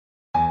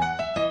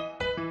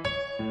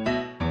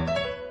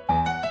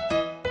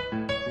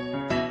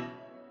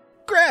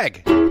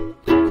Greg.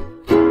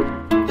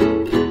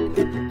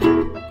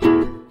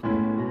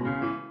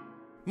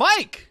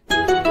 Mike.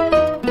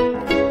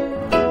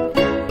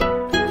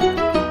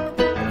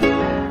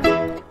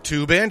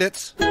 Two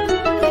Bandits.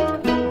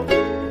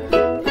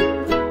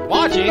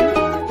 Watching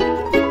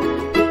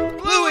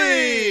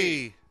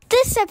Bluey.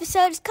 This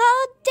episode is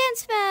called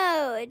Dance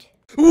Mode.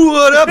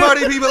 What up,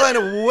 party people,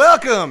 and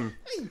welcome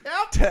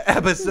to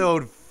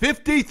episode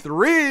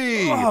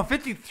 53. Oh,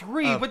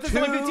 53. But there's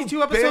only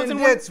 52 episodes in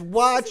one. Bandits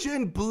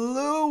watching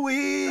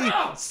Bluey.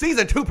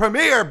 Season 2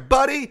 premiere,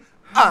 buddy.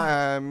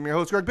 I'm your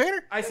host, Greg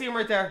Painter. I see him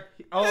right there.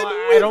 Oh, And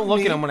I don't look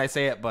with at me- him when I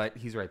say it, but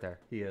he's right there.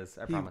 He is.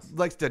 I promise. He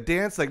likes to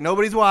dance like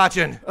nobody's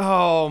watching.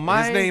 Oh,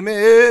 my His name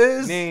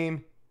is...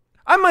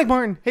 I'm Mike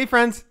Martin. Hey,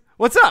 friends.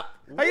 What's up?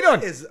 How you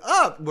doing? What is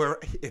up?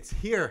 It's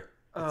here.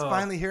 It's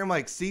finally here,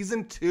 Mike.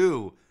 Season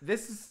 2.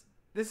 This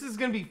is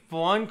going to be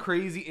fun,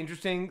 crazy,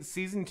 interesting.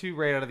 Season 2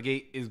 right out of the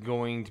gate is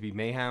going to be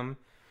mayhem.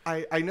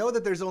 I know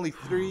that there's only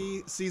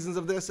 3 seasons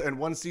of this, and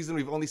one season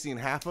we've only seen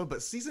half of,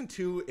 but season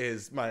 2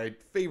 is my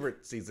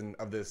favorite season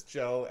of this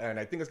show, and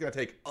I think it's going to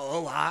take a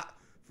lot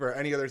for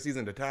any other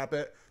season to top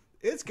it.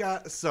 It's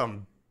got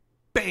some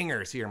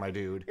bangers here, my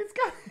dude.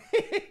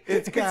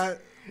 It's got...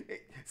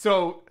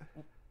 So,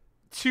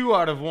 2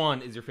 out of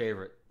 1 is your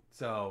favorite.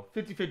 So,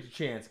 50-50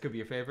 chance could be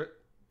your favorite.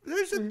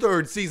 There's a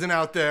 3rd season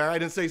out there. I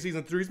didn't say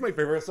season 3 is my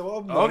favorite, so a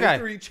 1 in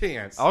 3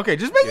 chance. Okay,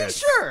 just making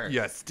sure.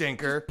 You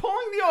stinker.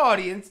 Pulling the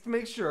audience to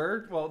make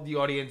sure. Well, the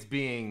audience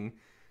being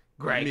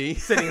Greg. Me.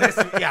 Sitting next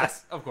to me.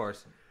 Yes, of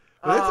course.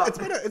 But it's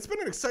been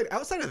an exciting.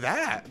 Outside of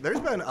that, there's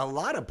been a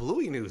lot of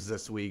Bluey news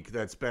this week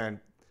that's been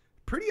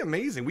pretty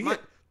amazing. We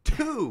get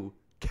 2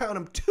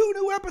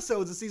 new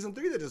episodes of season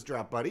 3 that just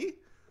dropped, buddy.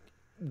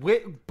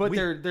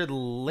 They're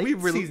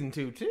late season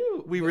 2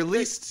 too. We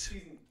released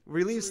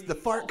the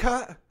fart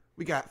cut.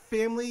 We got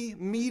family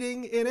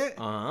meeting in it.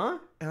 And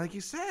like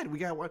you said, we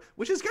got one,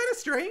 which is kind of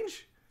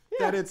strange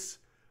that it's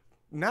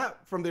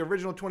not from the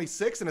original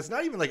 26, and it's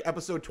not even like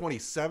episode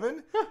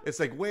 27. It's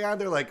like way on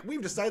there. Like,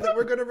 we've decided that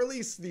we're going to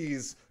release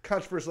these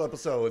controversial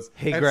episodes.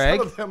 Hey, and Greg.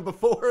 some of them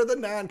before the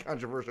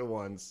non-controversial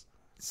ones.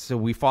 So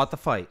we fought the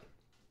fight.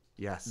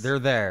 Yes. They're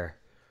there.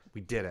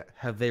 We did it.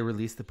 Have they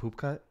released the poop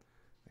cut?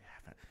 We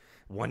haven't.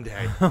 One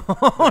day.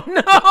 Oh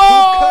no!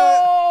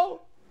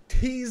 Poop cut,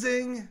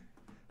 teasing,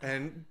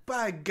 and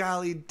by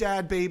golly,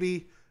 dad,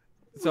 baby.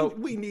 So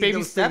we need baby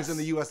those steps things in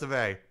the US of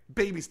A.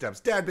 Baby steps,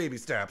 dad, baby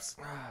steps.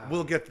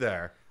 We'll get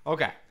there.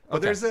 Okay.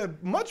 But there's a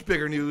much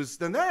bigger news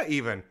than that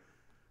even.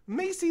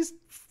 Macy's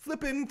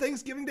flipping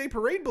Thanksgiving Day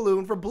parade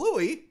balloon for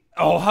Bluey.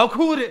 Oh, how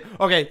cool would it?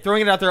 Okay,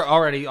 throwing it out there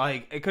already.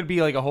 Like, it could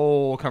be like a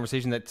whole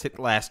conversation that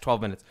lasts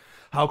 12 minutes.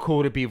 How cool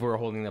would it be if we were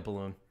holding that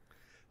balloon?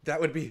 That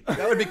would be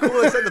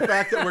cool, except the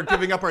fact that we're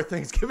giving up our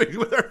Thanksgiving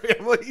with our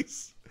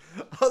families.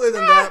 Other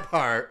than that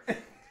part.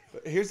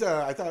 Here's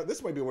I thought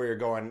this might be where you're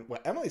going.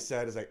 What Emily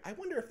said is like, I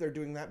wonder if they're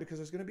doing that because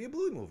there's going to be a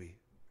Bluey movie.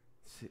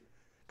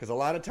 Because a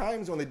lot of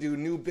times when they do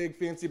new big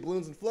fancy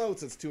balloons and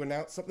floats, it's to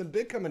announce something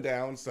big coming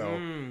down. So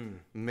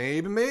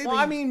maybe. Well,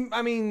 I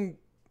mean,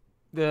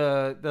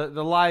 the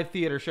live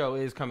theater show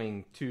is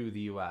coming to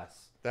the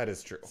U.S. That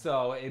is true.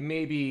 So it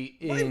may be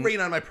in... Why rain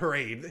on my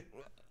parade?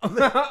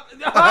 Oh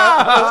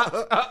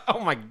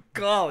my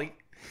golly.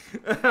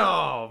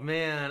 Oh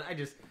man,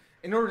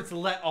 in order to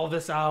let all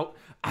this out,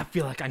 I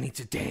feel like I need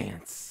to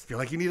dance. Feel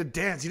like you need to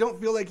dance. You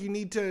don't feel like you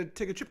need to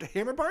take a trip to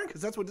Hammer Barn?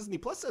 Because that's what Disney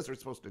Plus says we're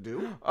supposed to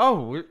do.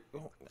 Oh,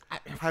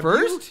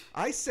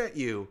 I sent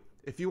you,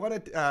 if you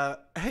want to,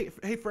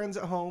 hey friends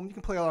at home, you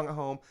can play along at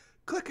home.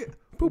 Click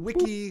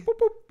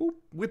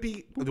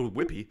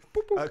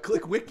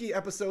click Wiki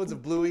episodes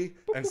of Bluey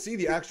and see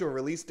the actual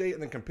release date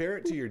and then compare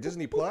it to your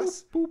Disney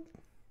Plus.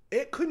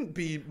 It couldn't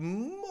be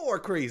more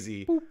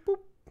crazy.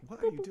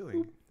 What are you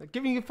doing?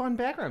 Giving you fun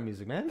background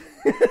music, man.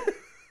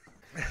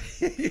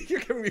 You're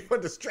giving me fun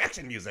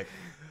distraction music.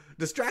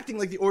 Distracting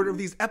like the order of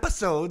these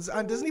episodes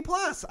on Disney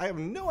Plus. I have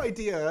no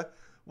idea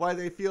why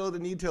they feel the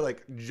need to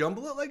like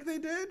jumble it like they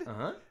did.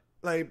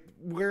 Like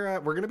we're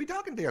gonna be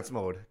talking dance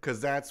mode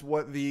because that's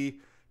what the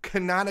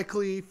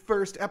canonically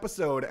first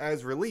episode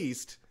as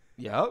released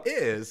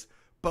is.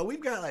 But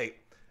we've got like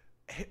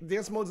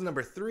dance mode's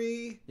number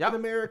 3 in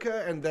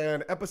America, and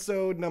then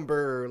episode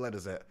number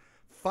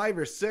 5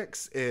 or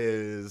 6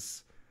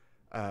 is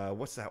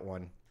what's that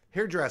one?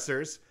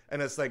 Hairdressers,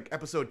 and it's like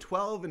episode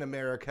 12 in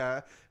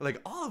America.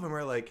 Like all of them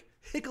are like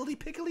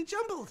higgledy-piggledy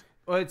jumbled.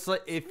 Well, it's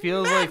like it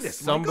feels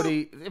Madness,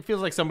 It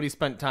feels like somebody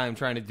spent time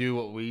trying to do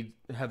what we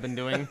have been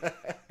doing,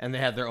 and they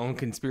have their own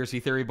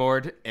conspiracy theory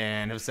board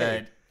and have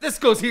said, "This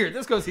goes here,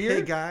 this goes here."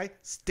 Hey guy,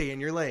 stay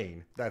in your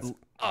lane. That's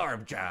our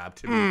job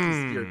to be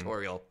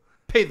conspiratorial.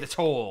 Pay the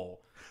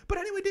toll. But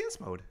anyway, dance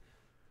mode.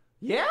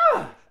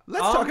 Yeah.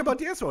 Let's talk about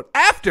dance mode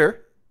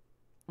after.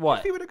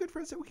 What? See what our good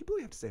friends at Wiki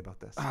have to say about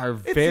this.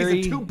 It's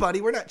season 2,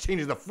 buddy. We're not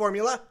changing the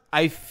formula.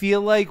 I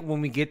feel like when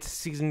we get to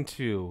season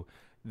 2,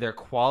 their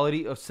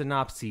quality of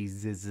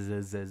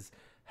synopses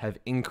have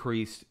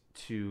increased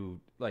to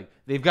like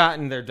they've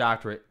gotten their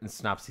doctorate in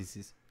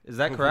synopses. Is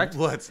that correct?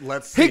 Let's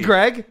see. Hey,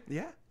 Greg.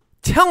 Yeah.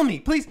 Tell me,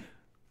 please.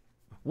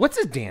 What's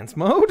a dance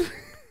mode?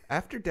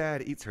 After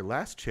Dad eats her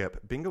last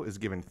chip, Bingo is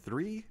given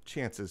 3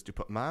 chances to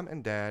put Mom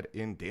and Dad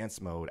in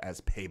dance mode as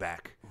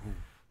payback.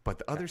 But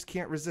the others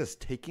can't resist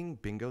taking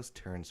Bingo's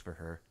turns for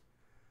her.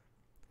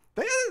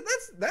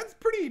 That's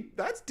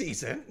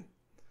decent.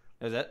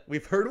 Is that?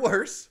 We've heard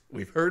worse.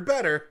 We've heard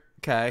better.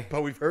 Okay.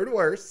 But we've heard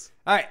worse.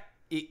 All right.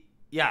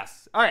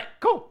 Yes. All right.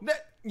 Cool.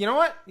 You know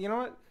what?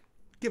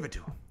 Give it to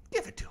him.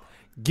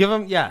 Give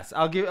him. Yes.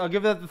 I'll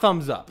give that the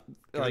thumbs up.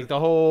 Like the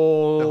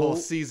whole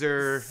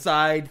Caesar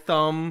side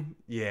thumb.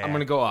 Yeah. I'm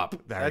gonna go up.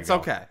 That's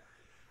okay.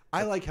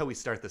 I like how we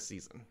start the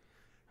season.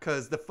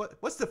 Because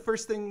what's the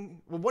first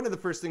thing? Well, one of the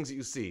first things that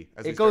you see.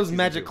 It goes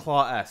Magic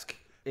Claw-esque.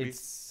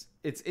 It's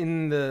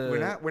in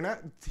the. We're not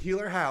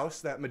Healer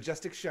House, that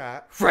majestic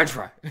shot. French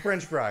fry.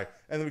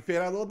 And then we fade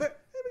out a little bit.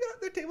 And we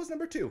got their table's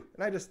number 2.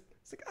 And it's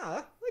like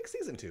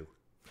season 2.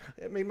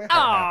 It made my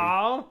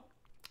heart happy.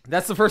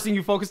 That's the first thing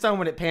you focused on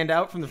when it panned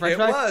out from the French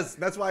fry? It was.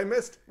 That's why I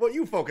missed what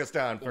you focused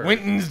on first.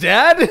 Winton's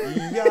dad?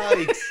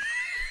 Yikes.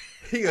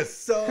 He is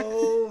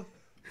so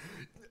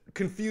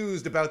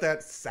confused about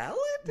that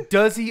salad.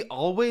 Does he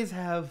always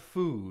have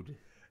food?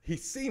 He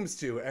seems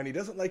to, and he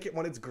doesn't like it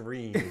when it's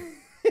green.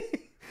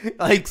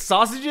 Like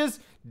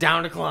sausages?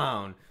 Down to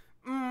clown.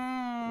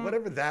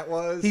 Whatever that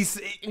was.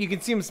 You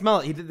can see him smell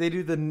it. They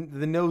do the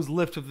nose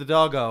lift of the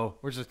doggo.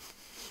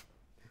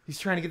 He's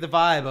trying to get the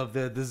vibe of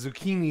the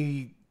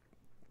zucchini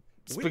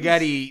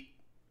spaghetti,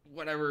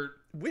 whatever.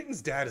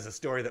 Winton's dad is a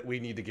story that we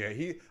need to get.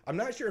 I'm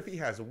not sure if he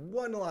has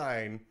one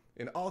line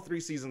in all 3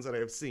 seasons that I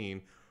have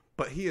seen,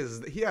 but he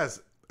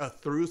has a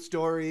through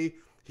story.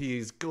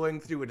 He's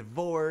going through a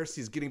divorce.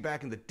 He's getting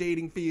back in the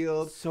dating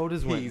field. So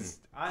does Winton.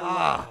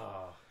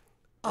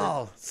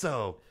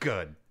 So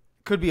good.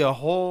 Could be a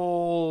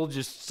whole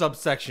just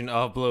subsection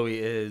of Bluey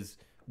is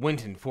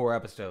Winton 4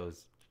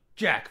 episodes,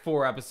 Jack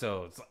 4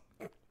 episodes.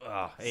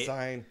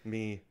 Sign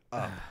me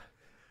up.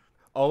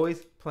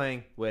 Always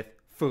playing with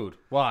food.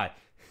 Why?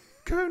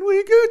 Can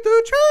we get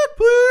the check,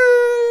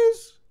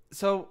 please?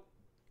 So,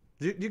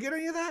 did you get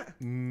any of that?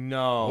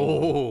 No.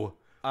 Oh.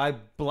 I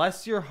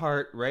bless your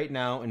heart right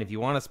now, and if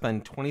you want to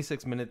spend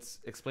 26 minutes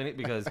explain it,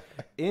 because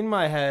in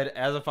my head,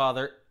 as a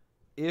father,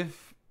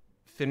 if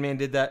Thin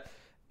did that,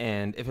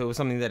 and if it was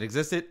something that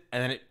existed,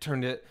 and then it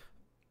turned it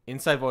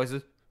inside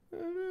voices,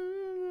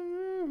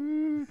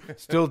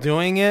 still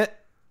doing it,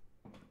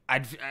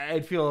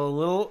 I'd feel a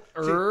little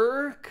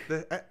irk.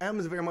 Em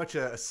is very much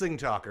a sing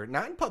talker.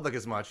 Not in public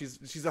as much.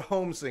 She's a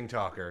home sing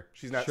talker.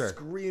 She's not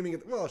screaming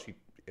at she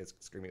is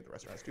screaming at the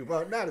restaurants too,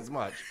 but not as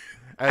much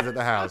as at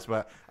the house.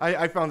 But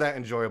I found that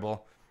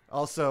enjoyable.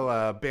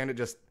 Also, Bandit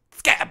just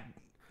scab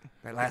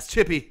that last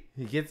chippy.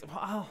 He gets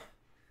wow.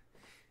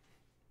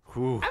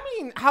 Whew. I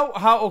mean,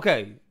 how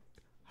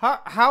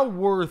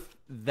worth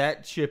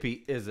that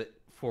chippy is it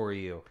for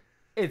you?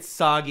 It's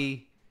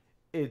soggy.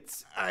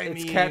 It's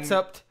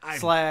catsup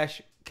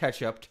 /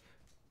 ketchup.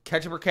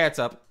 Ketchup or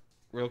catsup,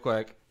 real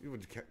quick.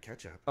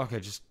 Ketchup. Okay,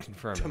 just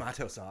confirm.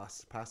 Tomato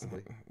sauce,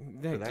 possibly.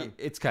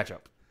 It's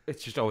ketchup.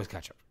 It's just always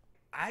ketchup.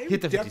 I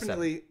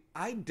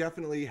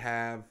definitely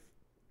have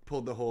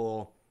pulled the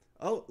whole,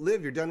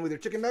 Liv, you're done with your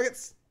chicken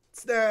nuggets?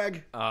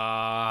 Snag.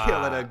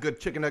 Can't let a good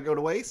chicken nugget go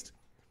to waste.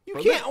 You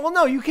can't. Well,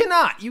 no, you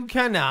cannot. You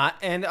cannot.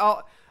 And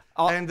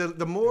and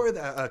the more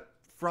the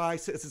fry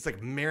sits, it's like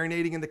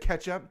marinating in the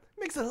ketchup,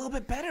 makes it a little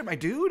bit better, my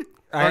dude.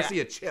 I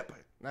see a chip,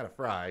 not a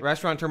fry.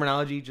 Restaurant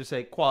terminology, just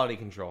say quality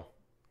control.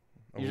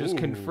 You're just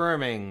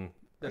confirming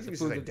that the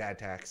food. Like dad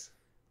tax.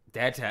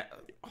 Dad tax.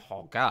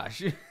 Oh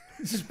gosh,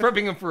 just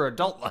prepping him for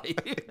adult life.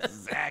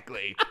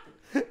 Exactly.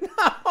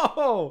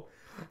 No.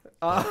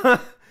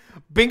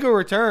 Bingo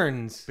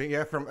returns.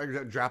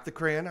 From drop the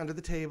crayon under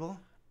the table.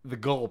 The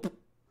gulp.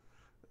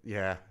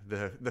 Yeah,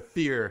 the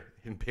fear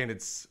in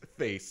Bandit's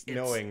face,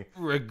 knowing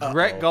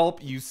regret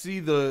gulp. You see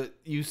the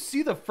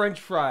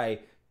French fry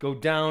go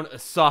down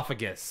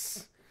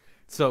esophagus.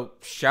 So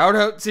shout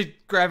out to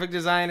graphic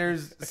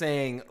designers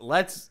saying,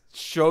 let's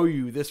show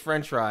you this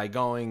French fry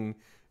going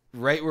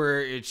right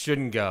where it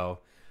shouldn't go.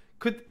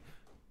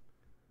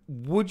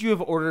 Would you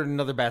have ordered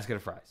another basket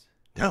of fries?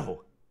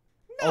 No.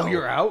 Oh,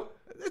 you're out?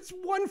 It's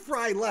one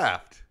fry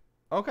left.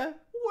 Okay.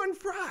 One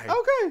fry.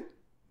 Okay.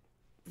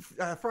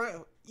 Fry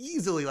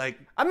easily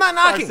I'm not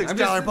knocking.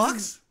 $6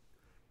 bucks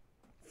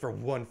for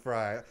one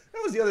fry.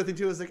 That was the other thing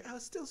too. I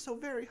was still so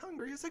very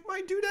hungry. It's like,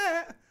 my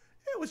dudette,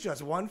 it was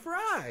just one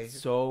fry.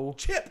 So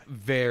chip.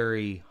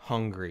 Very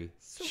hungry.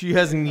 She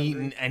hasn't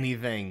eaten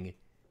anything.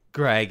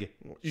 Greg,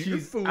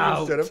 she's food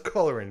out. Instead of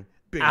coloring.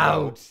 Bingo.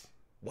 Out.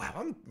 Wow,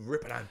 I'm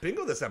ripping on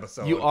Bingo this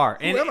episode. You are.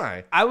 Who am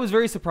I? I was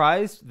very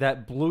surprised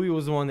that Bluey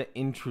was the one that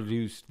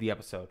introduced the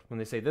episode. When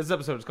they say this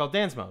episode is called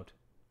Dance Mode,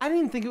 I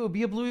didn't think it would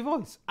be a Bluey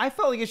voice. I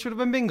felt like it should have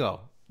been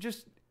Bingo.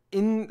 Just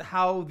in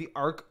how the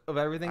arc of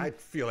everything. I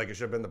feel like it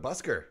should have been the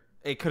busker.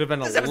 It could have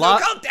been this a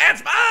lot. Called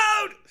Dance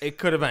Mode! It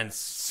could have been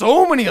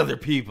so many other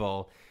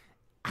people.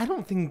 I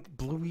don't think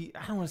Bluey,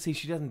 I don't want to say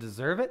she doesn't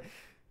deserve it.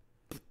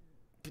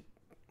 But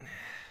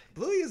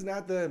Bluey is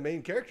not the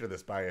main character of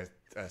this by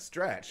a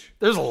stretch.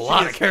 There's a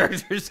lot of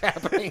characters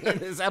happening in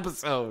this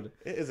episode.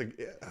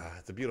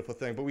 It's a beautiful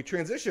thing. But we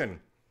transition.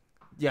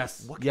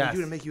 Yes. What can we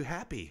do to make you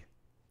happy?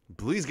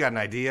 Bluey's got an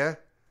idea.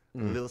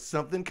 A little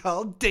something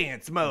called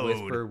dance mode.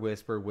 Whisper,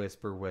 whisper,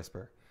 whisper,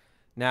 whisper.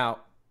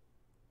 Now,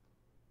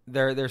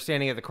 they're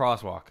standing at the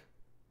crosswalk,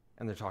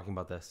 and they're talking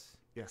about this.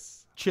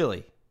 Yes.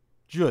 Chili,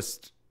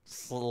 just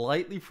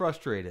slightly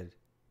frustrated.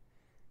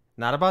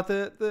 Not about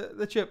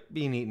the chip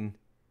being eaten,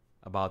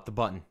 about the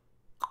button.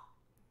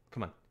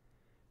 Come on.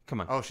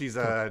 Oh, she's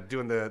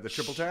doing the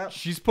triple tap?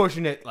 She's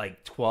pushing it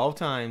like 12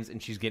 times,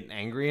 and she's getting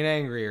angry and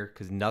angrier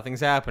because nothing's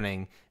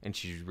happening, and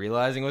she's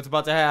realizing what's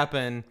about to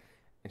happen,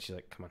 and she's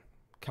like, come on.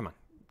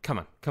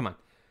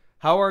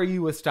 How are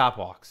you with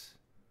stopwalks?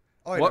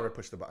 Oh, I never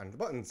push the button. The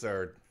buttons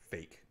are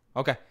fake.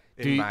 Okay.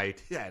 In my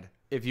head.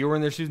 If you were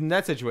in their shoes in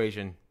that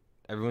situation,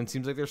 everyone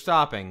seems like they're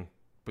stopping,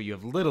 but you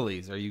have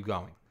littlies. Are you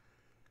going?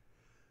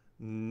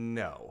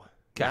 No.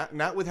 Okay.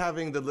 Not with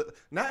having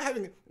Now,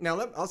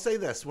 I'll say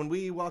this: when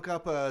we walk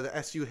up the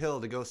SU Hill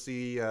to go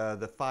see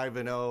the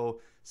 5-0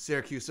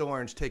 Syracuse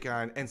Orange take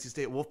on NC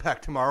State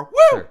Wolfpack tomorrow,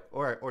 woo!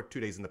 Sure. Or 2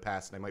 days in the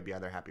past, and I might be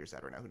either happy or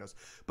sad right now. Who knows?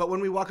 But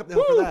when we walk up the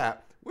hill for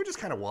that, we're just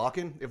kind of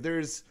walking. If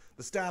there's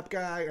the stop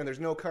guy and there's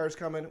no cars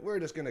coming, we're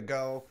just gonna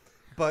go.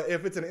 But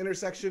if it's an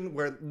intersection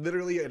where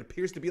literally it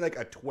appears to be like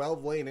a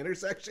 12-lane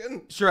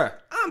intersection, sure,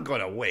 I'm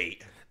gonna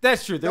wait.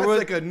 That's true. That's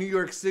like a New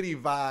York City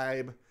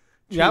vibe.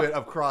 It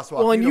of crosswalk.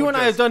 Well, and you and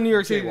I have done New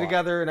York City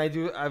together, and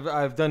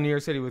I've done New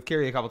York City with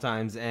Carrie a couple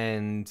times,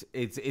 and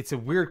it's a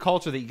weird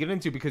culture that you get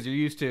into because you're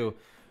used to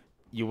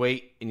you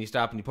wait and you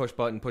stop and you push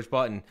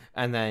button,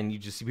 and then you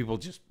just see people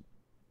just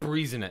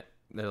breezing it.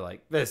 They're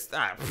like this,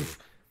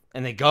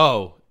 and they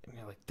go, and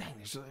you're like, dang,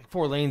 there's like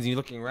 4 lanes, and you're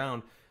looking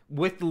around.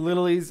 With the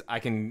littlies,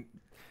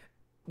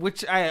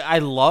 which I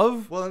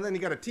love. Well, and then you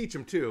got to teach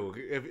them too.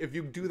 If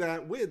you do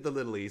that with the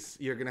littlies,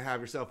 you're gonna have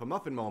yourself a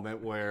muffin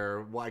moment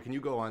where why can you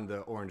go on the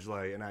orange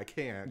light and I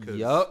can't?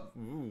 Yup.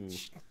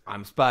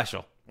 I'm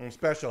special.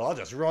 I'll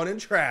just run in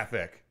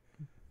traffic.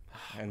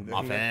 And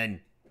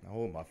muffin.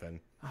 Muffin.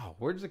 Oh,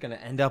 where's it gonna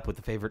end up with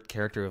the favorite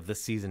character of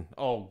this season?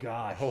 Oh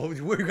God. Oh,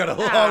 we've got a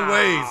long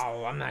ways.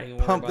 Oh, I'm not even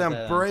pump them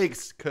that.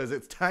 brakes because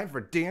it's time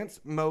for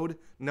dance mode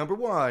number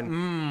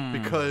 1.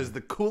 Because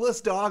the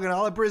coolest dog in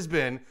all of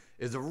Brisbane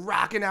is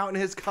rocking out in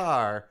his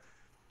car.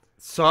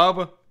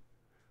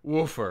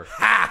 Subwoofer.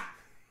 Ha!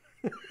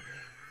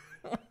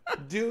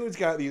 Dude's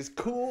got these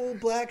cool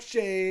black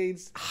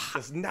shades,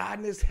 just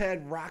nodding his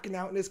head, rocking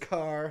out in his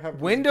car.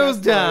 Windows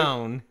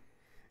down.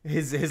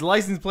 His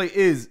license plate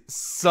is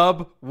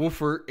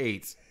Subwoofer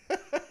 8.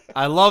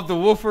 I love the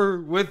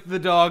woofer with the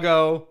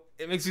doggo.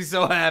 It makes me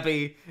so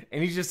happy.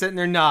 And he's just sitting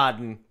there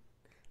nodding.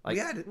 Like,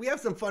 we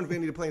have some fun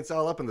Vanity Plains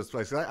all up in this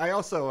place. I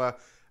also,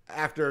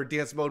 after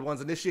Dance Mode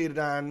 1's initiated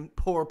on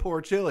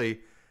poor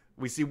Chili,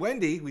 we see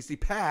Wendy, we see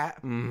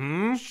Pat.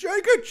 Mm-hmm.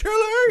 Shake it,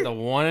 Chili! The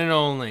one and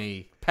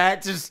only.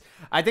 Pat just,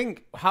 I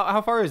think,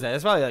 how far is that?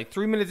 It's probably like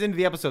 3 minutes into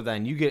the episode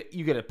then. You get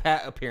a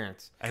Pat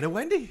appearance. And a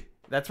Wendy.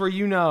 That's where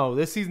you know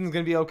this season's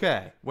going to be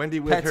okay. Wendy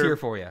with Pat's here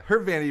for you. Her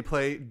vanity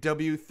plate,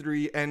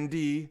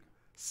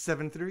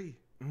 W3ND73.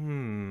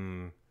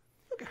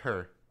 Look at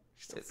her.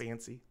 She's so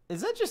fancy.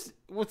 Is that just,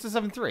 what's the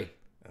 7-3?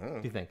 Oh.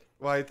 Do you think?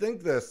 Well, I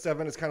think the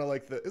 7 is kind of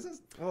like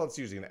it's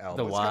usually an L.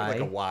 The but it's kind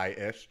of like a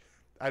Y-ish.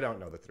 I don't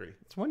know the 3.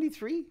 It's Wendy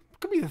 3?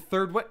 Could be the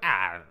third one.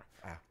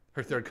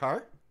 Her third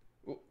car?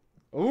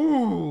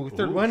 Ooh,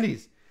 third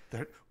Wendy's.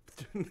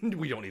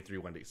 We don't need 3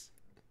 Wendy's.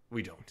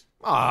 We don't.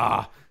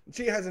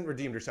 She hasn't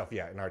redeemed herself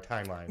yet in our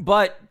timeline.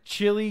 But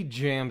Chili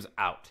jams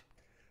out.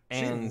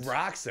 And she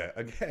rocks it.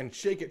 Again,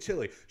 shake it,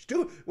 Chili.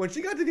 Dude, when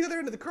she got to the other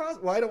end of the cross...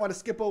 Well, I don't want to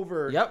skip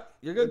over Yep,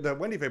 you're good. The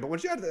Wendy phase, but when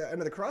she got to the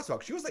end of the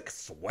crosswalk, she was like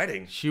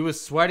sweating. She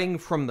was sweating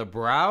from the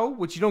brow,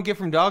 which you don't get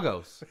from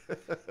doggos.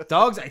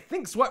 Dogs, I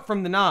think, sweat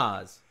from the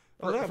nose.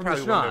 Well, that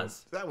probably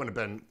that wouldn't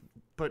have been...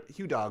 But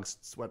Hugh dogs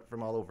sweat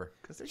from all over.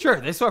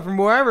 Sure, they sweat from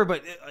wherever,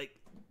 but like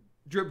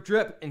drip,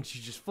 drip, and she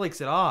just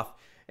flakes it off.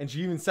 And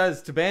she even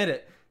says to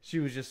Bandit, she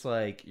was just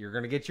like, you're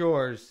going to get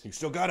yours. You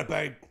still got it,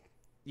 babe.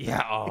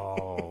 Yeah,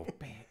 oh,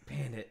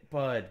 Bandit,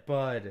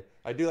 Bud.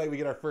 I do like we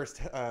get our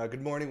first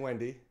good morning,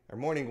 Wendy, or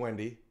morning,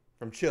 Wendy,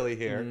 from Chili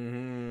here.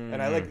 Mm-hmm.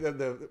 And I like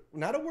the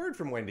not a word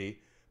from Wendy,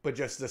 but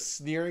just the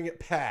sneering at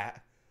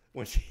Pat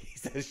when she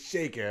says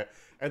shake it.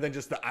 And then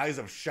just the eyes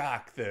of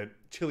shock that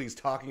Chili's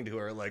talking to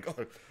her like,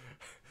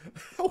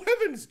 oh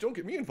heavens, don't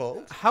get me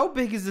involved. How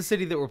big is the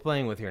city that we're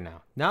playing with here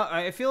now? Now,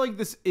 I feel like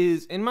this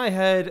is in my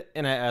head,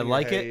 and I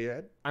like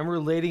it. I'm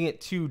relating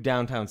it to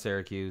downtown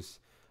Syracuse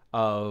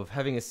of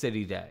having a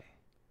city day.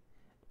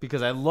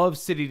 Because I love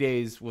city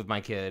days with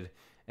my kid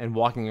and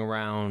walking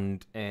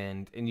around,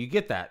 and you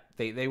get that.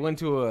 They went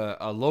to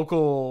a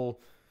local,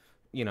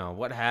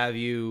 what have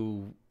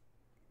you.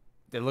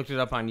 They looked it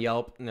up on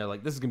Yelp, and they're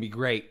like, this is going to be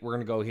great. We're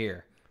going to go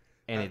here.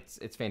 And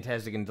it's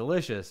fantastic and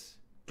delicious.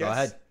 Go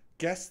ahead.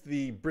 Guess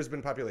the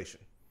Brisbane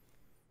population.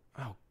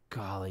 Oh,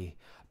 golly.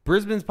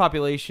 Brisbane's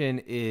population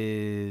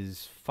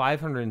is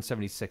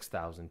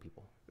 576,000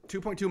 people.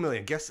 2.2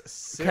 million. Guess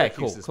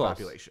Syracuse's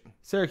population.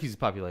 Syracuse's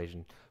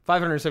population.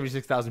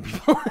 576,000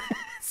 people.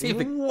 See if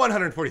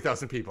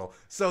 140,000 people.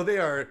 So they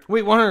are...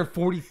 Wait,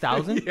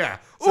 140,000? Yeah.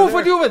 So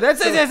for do it.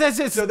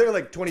 That's So they're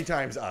like 20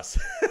 times us.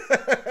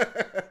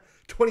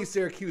 20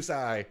 Syracuse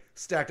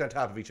stacked on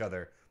top of each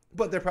other.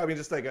 But they're probably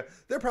just like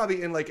they're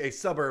probably in like a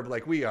suburb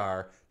like we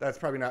are. That's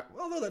probably not...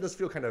 Although that does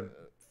feel kind of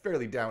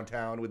fairly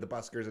downtown with the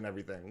buskers and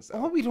everything. So.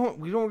 Oh, we don't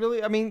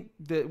really... I mean,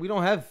 we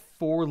don't have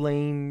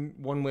 4-lane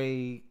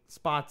one-way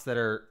spots that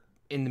are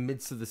in the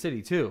midst of the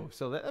city too,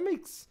 so that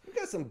makes... We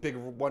got some big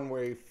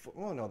one-way...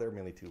 Oh no, they're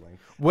mainly 2-lane.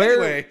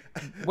 Where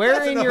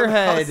in your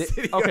head...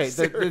 Okay,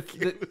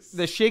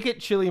 the shake it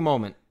chili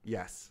moment.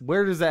 Yes.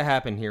 Where does that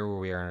happen here where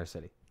we are in our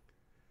city?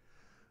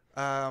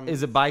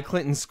 Is it by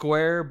Clinton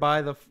Square,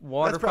 by the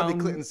water fountain? That's probably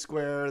Clinton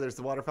Square. There's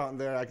the water fountain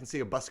there. I can see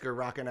a busker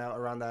rocking out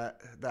around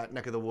that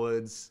neck of the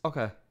woods.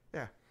 Okay.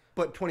 Yeah,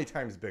 but 20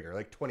 times bigger,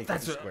 like 20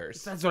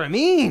 squares. That's what I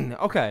mean.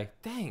 Okay,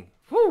 dang.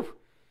 Whew.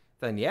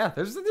 Then yeah,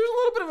 there's a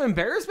little bit of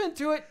embarrassment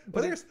to it.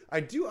 But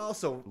I do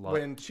also,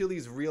 when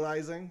Chili's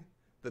realizing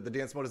that the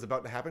dance mode is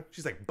about to happen,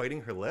 she's like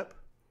biting her lip.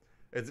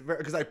 It's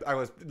because I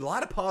was a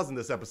lot of pause in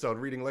this episode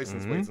reading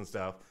license plates and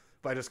stuff.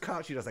 But I just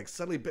caught she just like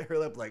suddenly bit her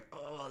lip like,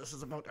 oh, this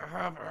is about to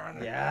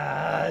happen.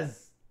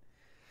 Yes.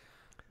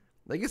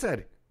 Like you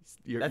said,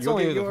 that's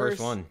only the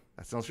first one.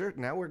 That's not sure.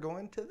 Now we're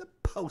going to the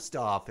post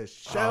office.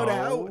 Shout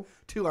out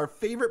to our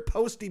favorite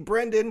postie,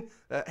 Brendan,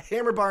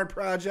 Hammer Barn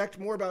Project.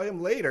 More about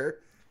him later.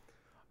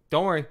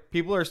 Don't worry,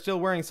 people are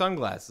still wearing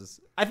sunglasses.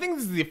 I think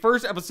this is the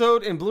first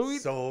episode in Bluey.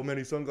 So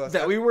many sunglasses.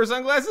 That we wear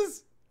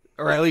sunglasses?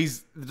 Or at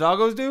least the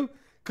doggos do?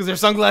 Because there's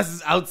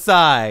sunglasses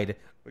outside.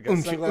 We got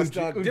sunglass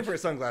dog,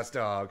 different sunglass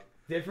dog.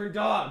 Different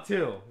dog,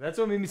 too. That's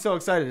what made me so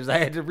excited, is I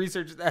had to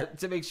research that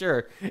to make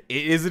sure it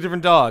is a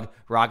different dog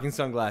rocking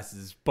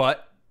sunglasses.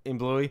 But in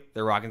Bluey,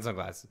 they're rocking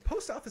sunglasses.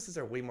 Post offices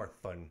are way more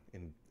fun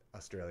in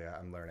Australia,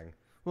 I'm learning.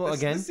 Well,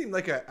 this seemed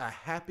like a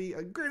happy,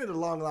 granted a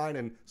long line,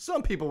 and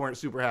some people weren't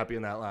super happy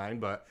in that line,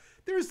 but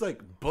there was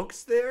like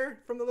books there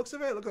from the looks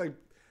of it. It looked like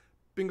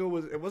Bingo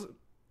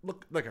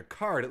looked like a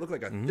card. It looked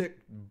like a thick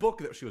book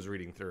that she was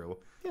reading through.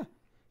 Yeah.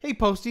 Hey,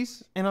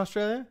 posties in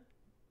Australia.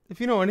 If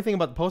you know anything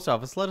about the post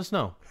office, let us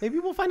know. Maybe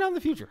we'll find out in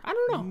the future. I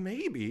don't know.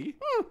 Maybe.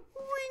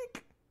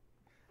 Wink.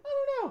 I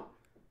don't know.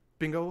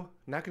 Bingo,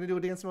 not going to do a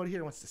dance mode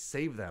here. Wants to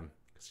save them.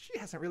 She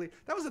hasn't really...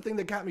 That was the thing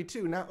that got me,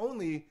 too. Not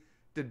only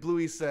did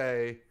Bluey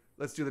say,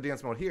 let's do the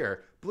dance mode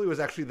here, Bluey was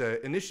actually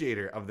the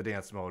initiator of the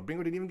dance mode.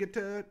 Bingo didn't even get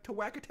to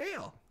whack a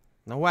tail.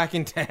 No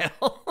whacking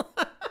tail.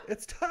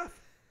 It's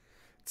tough.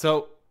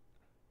 So,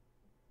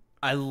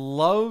 I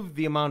love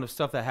the amount of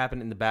stuff that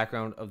happened in the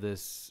background of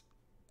this.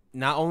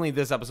 Not only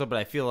this episode, but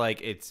I feel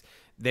like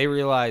they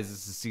realize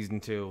this is season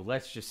 2.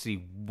 Let's just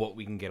see what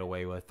we can get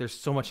away with. There's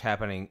so much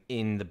happening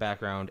in the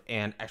background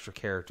and extra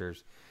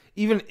characters.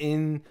 Even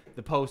in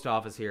the post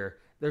office here,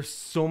 there's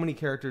so many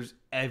characters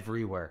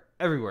everywhere.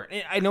 Everywhere.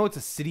 And I know it's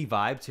a city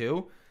vibe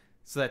too,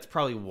 so that's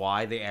probably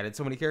why they added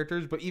so many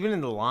characters. But even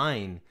in the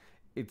line,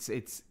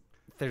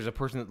 there's a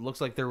person that looks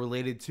like they're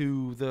related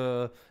to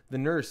the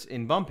nurse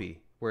in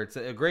Bumpy, where it's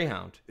a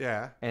greyhound.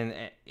 Yeah. And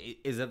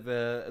is it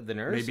the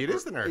nurse? Maybe it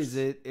is the nurse.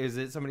 Is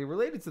it somebody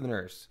related to the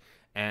nurse?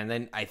 And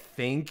then I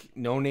think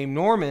No Name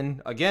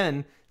Norman,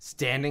 again,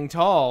 standing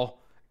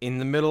tall in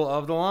the middle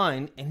of the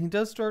line, and he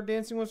does start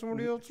dancing with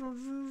somebody else.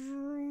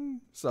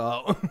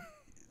 So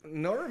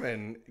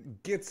Norman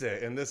gets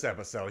it in this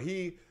episode.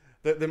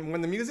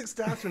 When the music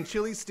stops, when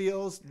Chili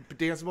steals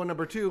dance mode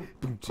number 2,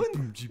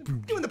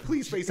 doing the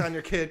police face on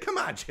your kid. Come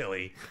on,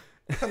 Chili.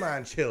 Come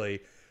on,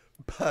 Chili.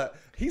 But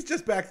he's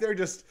just back there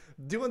just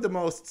doing the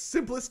most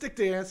simplistic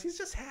dance. He's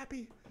just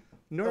happy.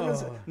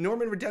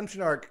 Norman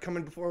redemption arc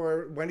coming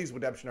before Wendy's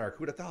redemption arc.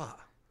 Who'd have thought?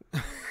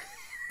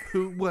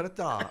 Who would have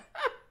thought?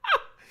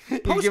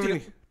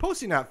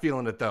 Posty not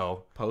feeling it,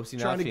 though. Posty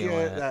not trying to feeling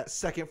get it. that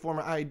second form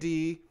of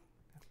ID.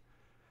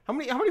 How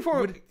many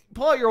forms?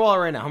 Pull out your wallet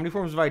right now. How many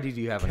forms of ID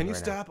do you have? Can you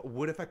stop?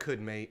 What if I could,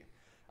 mate?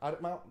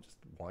 Just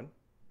one.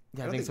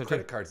 Yeah, I don't think so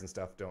credit cards and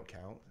stuff don't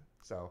count.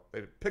 So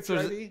picture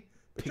ID.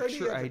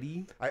 Picture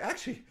ID?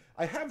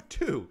 I have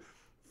 2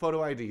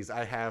 photo IDs.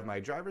 I have my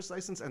driver's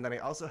license, and then I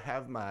also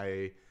have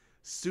my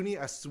SUNY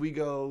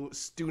Oswego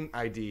student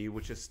ID,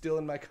 which is still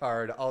in my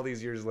card all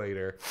these years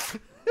later.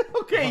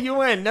 Okay, you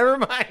win. Never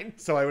mind.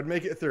 So I would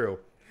make it through.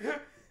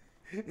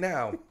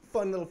 Now,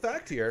 fun little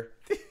fact here.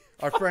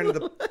 Our friend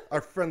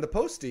the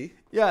Postie.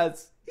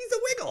 Yes. He's a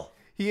Wiggle.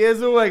 He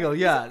is a Wiggle,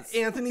 yes.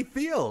 Anthony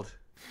Field.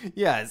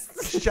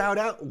 Yes. Shout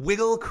out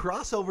Wiggle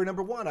crossover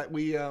number 1.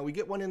 We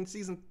get one in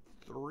season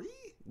 3.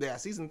 Yeah,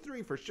 season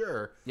 3 for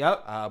sure.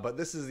 Yep. But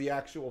this is the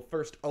actual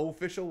first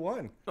official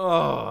one.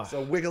 Oh.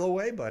 So wiggle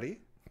away, buddy.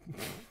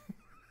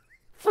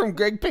 From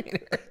Greg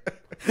Painter.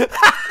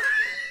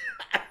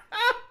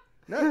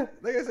 No,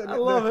 like I said, I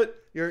love it.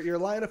 Your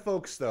line of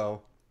folks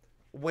though,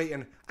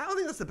 waiting. I don't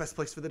think that's the best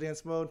place for the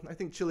dance mode. I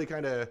think Chili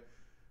kind of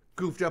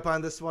goofed up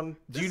on this one.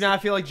 Do you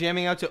not feel like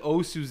jamming out to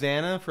 "Oh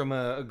Susanna" from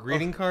a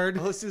greeting card?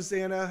 Oh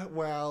Susanna,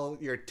 while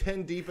you're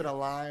 10 deep in a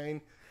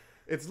line.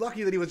 It's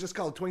lucky that he was just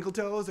called Twinkle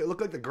Toes. It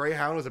looked like the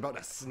Greyhound was about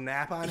to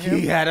snap on him.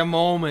 He had a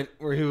moment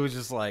where he was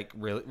just like,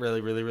 really,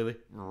 really, really, really,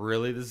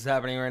 really, this is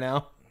happening right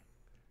now?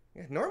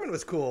 Yeah, Norman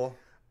was cool.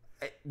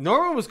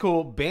 Norman was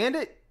cool.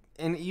 Bandit,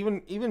 and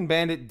even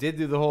Bandit did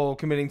do the whole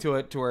committing to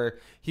it, to where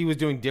he was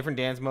doing different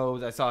dance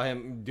modes. I saw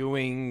him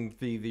doing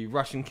the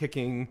Russian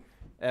kicking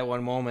at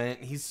one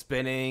moment. He's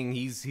spinning.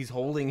 He's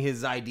holding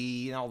his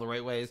ID in all the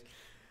right ways.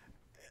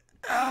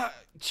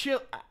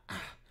 Chill.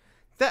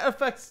 That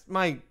affects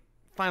my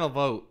final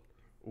vote.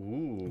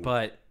 Ooh.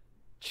 But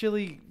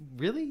Chili,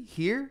 really?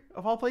 Here,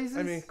 of all places?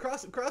 I mean,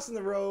 crossing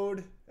the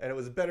road, and it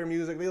was better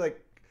music. They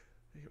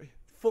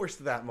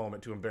forced that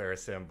moment to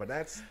embarrass him, but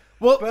that's...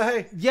 Well, but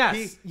hey,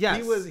 yes.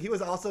 He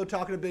was also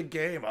talking a big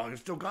game. Oh, you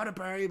still got it,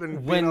 babe.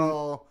 And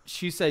when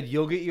she said,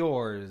 you'll get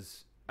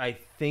yours, I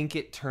think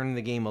it turned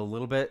the game a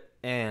little bit,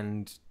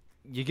 and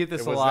you get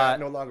this a lot.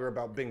 No longer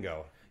about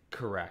bingo.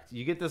 Correct.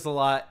 You get this a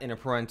lot in a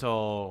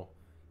parental,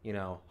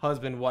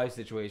 husband-wife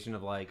situation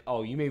of like,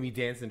 oh, you made me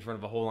dance in front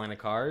of a whole line of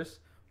cars.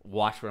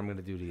 Watch what I'm going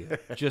to do to you.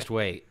 Just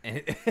wait.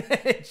 And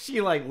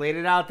she laid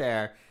it out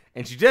there,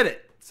 and she did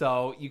it.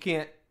 So you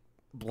can't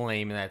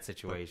blame in that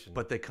situation.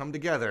 But they come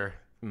together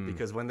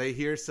because when they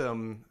hear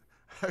some...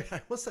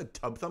 I almost said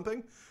tub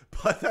thumping,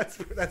 but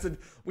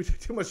we did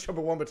too much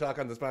Chumbawamba talk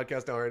on this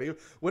podcast already.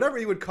 Whatever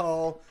you would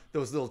call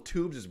those little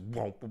tubes, is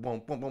pipe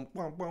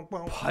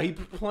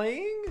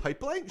playing? Pipe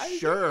playing?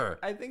 Sure.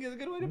 I think is a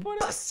good way to put it.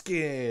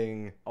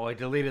 Busking. Oh, I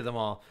deleted them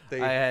all.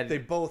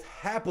 They both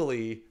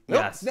happily. Nope,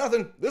 yes.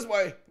 Nothing. This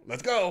way.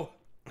 Let's go.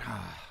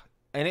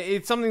 And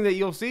it's something that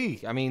you'll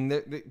see. I mean,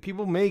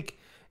 people make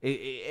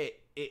it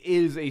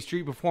is a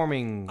street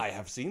performing. I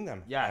have seen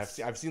them. Yes.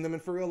 I've seen them in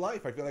for real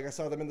life. I feel like I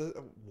saw them in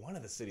one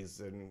of the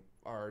cities in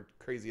our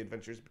crazy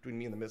adventures between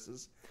me and the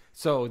missus.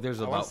 So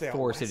there's about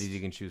 4 cities you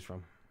can choose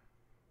from.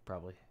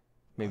 Probably.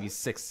 Maybe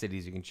 6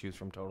 cities you can choose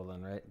from total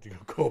then, right? Yeah.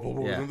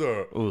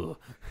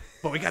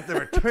 But we got the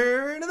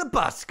return of the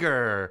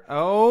busker.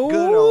 Oh,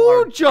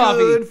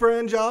 good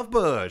friend Joff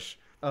Bush.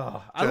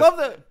 Oh, I love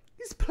that.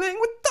 He's playing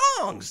with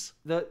thongs.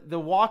 The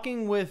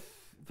walking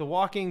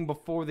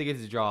before they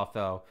get to Joff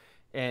though.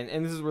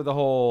 And this is where the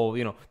whole,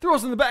 throw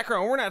us in the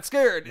background. We're not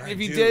scared. Right, if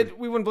you did,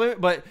 we wouldn't blame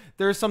it. But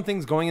there's some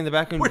things going in the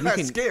background. We're not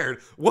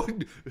scared. What?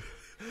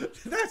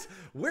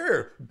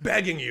 We're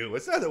begging you.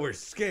 It's not that we're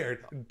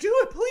scared. Do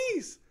it,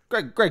 please.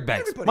 Greg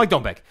begs. Everybody. Mike,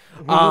 don't beg.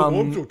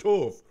 I'm so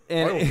tough.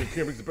 I don't think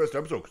camping's the best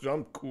episode because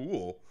I'm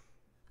cool.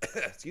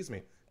 Excuse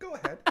me. Go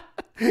ahead.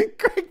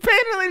 Greg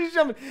Banner, ladies and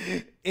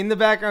gentlemen. In the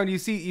background, you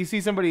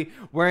see somebody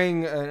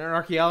wearing an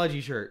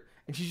archaeology shirt.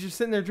 And she's just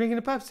sitting there drinking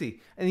a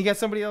Pepsi, and you got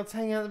somebody else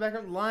hanging out in the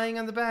background, lying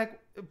on the back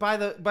by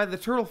the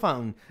turtle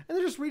fountain, and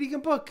they're just reading a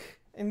book.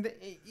 And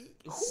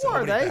who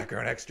are they?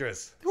 Background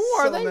extras. Who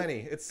are they? So many.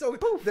 It's so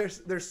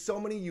there's so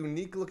many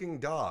unique looking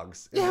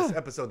dogs in this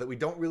episode that we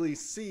don't really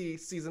see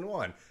season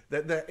 1.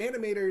 The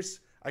animators,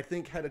 I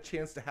think, had a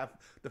chance to have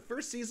the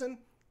first season.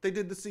 They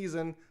did the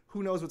season.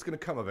 Who knows what's going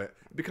to come of it?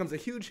 It becomes a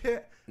huge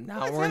hit.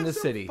 Now we're in the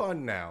city.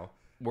 Fun now.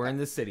 We're in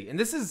the city, and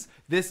this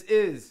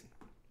is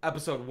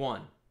episode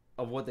 1.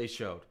 Of what they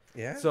showed.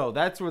 Yeah. So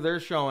that's where they're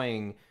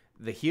showing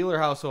the healer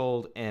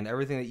household and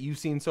everything that you've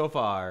seen so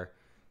far.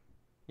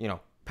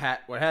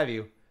 Pat, what have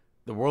you.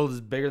 The world is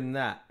bigger than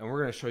that. And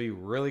we're going to show you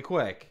really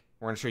quick.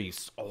 We're going to show you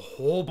a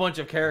whole bunch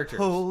of characters.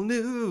 Whole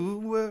new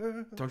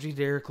world. Don't you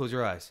dare close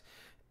your eyes.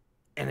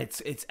 And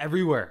it's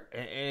everywhere.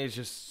 And it's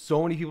just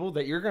so many people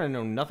that you're going to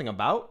know nothing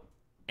about.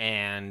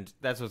 And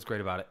that's what's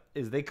great about it.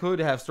 Is they could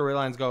have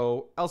storylines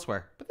go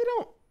elsewhere. But they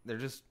don't. They're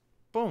just,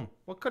 boom.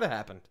 What could have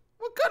happened?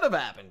 What could have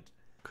happened?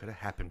 Could have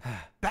happened.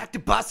 Back to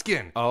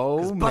buskin'.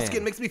 Oh, man.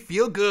 Buskin' makes me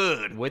feel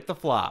good. With the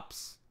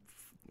flops.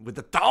 With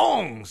the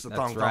thongs.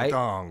 That's right.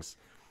 Thongs.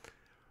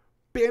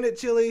 Bandit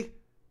Chili.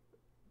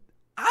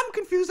 I'm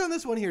confused on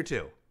this one here,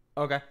 too.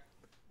 Okay.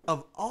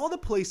 Of all the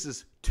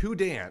places to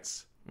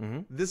dance,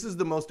 this is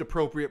the most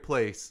appropriate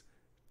place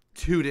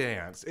to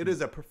dance. It is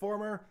a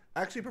performer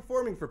actually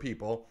performing for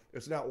people.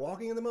 It's not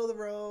walking in the middle of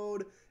the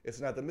road.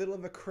 It's not the middle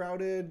of a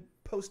crowded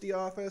postie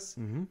office.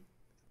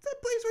 It's a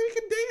place where you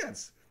can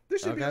dance.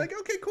 This should be like,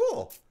 okay,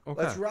 cool.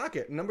 Okay. Let's rock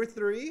it. Number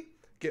 3,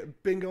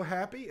 get bingo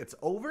happy. It's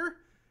over.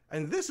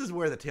 And this is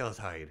where the tails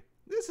hide.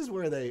 This is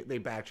where they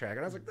backtrack.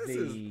 And I was like,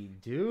 They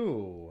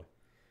do.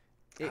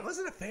 I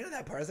wasn't a fan of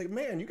that part. I was like,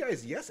 man, you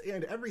guys, yes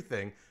and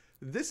everything.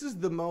 This is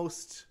the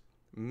most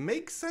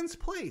make sense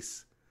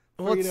place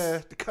for you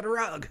to cut a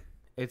rug.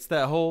 It's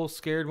that whole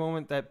scared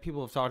moment that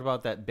people have talked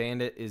about that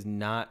Bandit is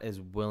not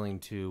as willing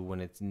to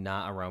when it's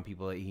not around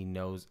people that he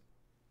knows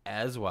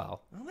as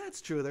well. Well, that's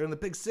true. They're in the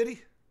big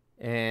city.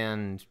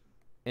 And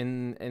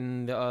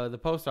in the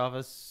post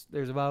office,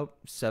 there's about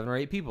 7 or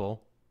 8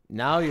 people.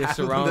 Now you're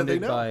surrounded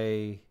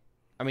by...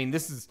 I mean,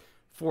 this is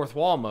fourth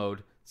wall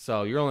mode,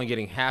 so you're only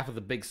getting half of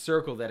the big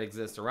circle that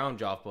exists around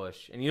Joff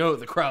Bush. And you know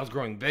the crowd's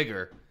growing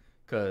bigger,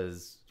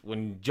 because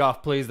when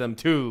Joff plays them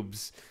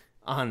tubes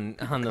on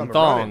them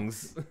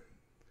thongs...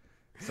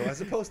 So as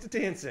opposed to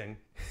dancing,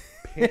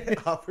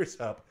 Bandit offers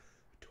up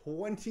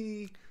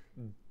 $20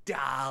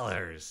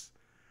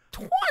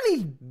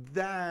 $20.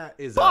 That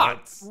is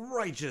Bucks. a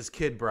righteous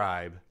kid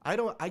bribe. I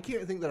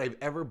can't think that I've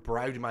ever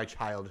bribed my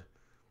child.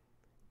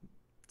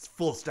 It's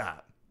full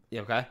stop.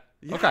 Yeah, okay.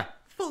 Yeah, Okay.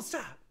 Full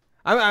stop.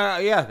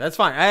 Yeah, that's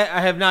fine.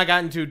 I have not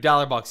gotten to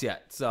dollar bucks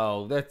yet,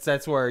 so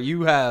that's where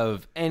you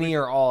have any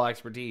or all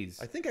expertise.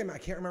 I think I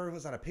can't remember if it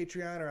was on a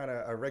Patreon or on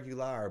a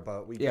regular,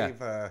 but we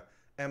gave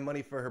Em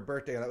money for her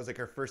birthday, and that was like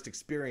her first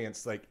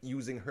experience, like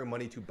using her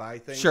money to buy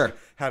things. Sure. She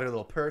had her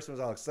little purse and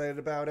was all excited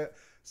about it.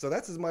 So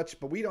that's as much,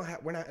 but we're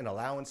not in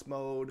allowance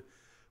mode.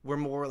 We're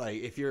more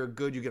like, if you're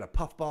good, you get a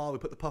puffball. We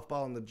put the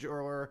puffball in the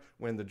drawer.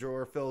 When the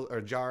drawer fills,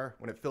 or jar,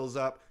 when it fills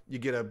up, you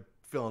get a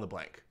fill in the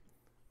blank.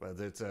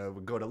 Whether it's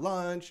we go to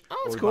lunch,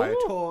 or we buy a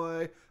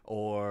toy,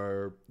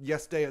 or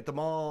yes day at the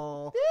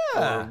mall,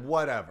 or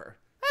whatever.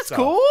 That's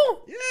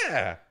cool.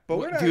 Yeah, but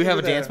we're not. Do you have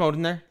a dance mode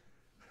in there?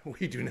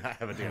 We do not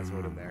have a dance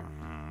mode in there.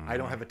 I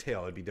don't have a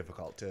tail. It'd be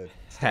difficult to.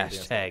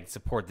 Hashtag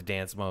support the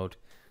dance mode.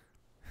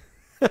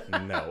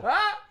 No.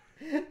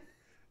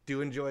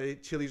 Do enjoy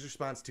Chili's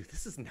response to,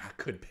 this is not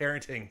good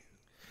parenting.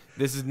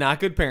 This is not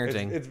good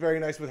parenting. It's very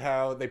nice with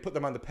how they put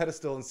them on the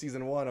pedestal in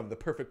season 1 of the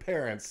perfect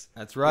parents.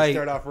 That's right. They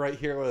start off right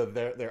here where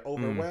they're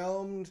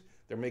overwhelmed.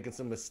 They're making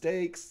some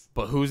mistakes.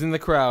 But who's in the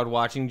crowd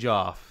watching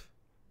Joff?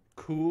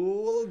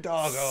 Cool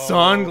doggo.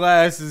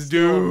 Sunglasses,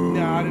 dude.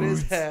 Nodding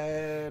his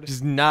head.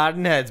 Just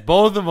nodding heads.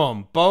 Both of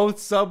them. Both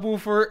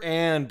subwoofer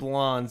and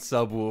blonde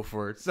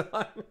subwoofer. So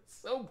I'm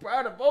so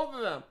proud of both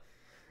of them.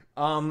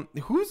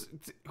 Who's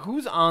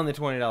on the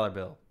 $20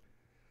 bill?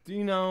 Do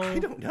you know? I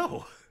don't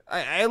know.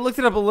 I looked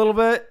it up a little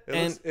bit,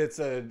 It's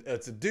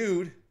a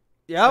dude.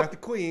 Yep. Not the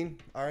queen.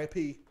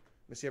 R.I.P.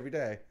 Miss you every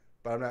day.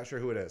 But I'm not sure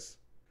who it is.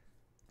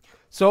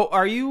 So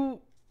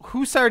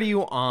whose side are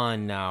you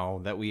on now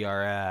that we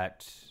are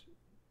at?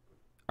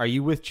 Are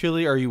you with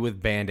Chili or are you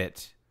with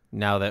Bandit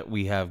now that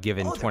we have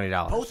given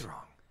 $20? Both wrong.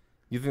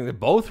 You think they're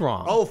both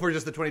wrong? Oh, for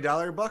just the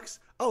 $20 bucks?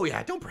 Oh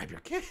yeah, don't bribe your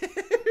kid.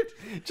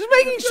 Just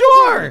making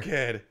sure.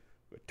 Kid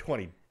with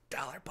 $20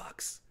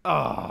 bucks.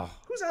 Oh,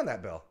 Who's on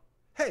that bill?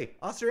 Hey,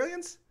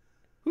 Australians,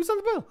 who's on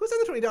the bill? who's on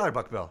the $20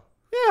 buck bill?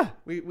 Yeah.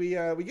 We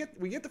get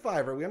the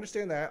 $5. We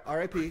understand that.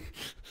 R.I.P.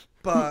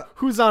 But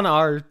Who's on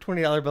our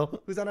 $20 bill?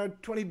 who's on our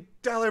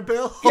 $20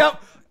 bill?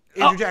 Yep.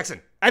 Andrew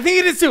Jackson. I think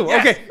it is too.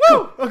 Yes. Okay.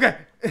 Woo. Okay.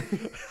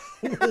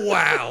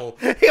 Wow.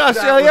 Hey,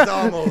 Australia.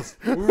 That was almost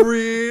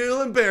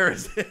real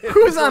embarrassing.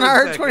 Who's on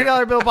our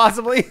 $20 bill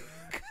possibly?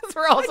 Because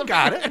we're also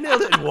Got it.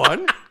 Nailed it in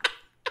one.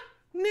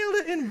 Nailed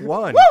it in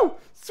one. Woo!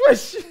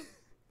 Swish.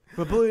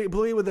 But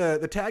Bluey with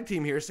the tag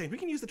team here is saying we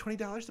can use the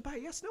 $20 to buy a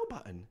yes no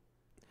button.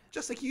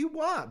 Just like you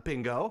want,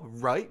 Bingo.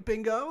 Right,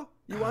 Bingo?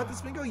 You want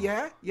this, Bingo?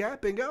 Yeah,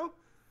 Bingo?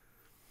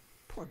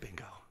 Poor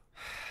Bingo.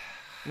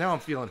 Now I'm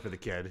feeling for the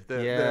kid.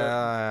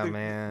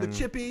 Man. The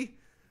chippy,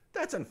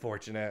 that's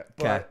unfortunate.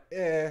 But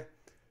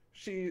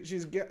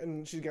she's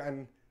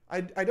gotten.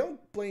 I don't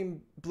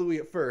blame Bluey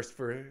at first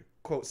for,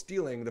 quote,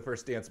 stealing the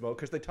first dance mode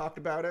because they talked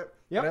about it.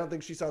 Yep. And I don't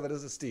think she saw that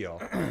as a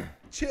steal.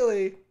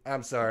 Chili,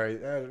 I'm sorry,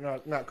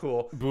 not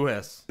cool.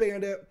 Boo-hiss.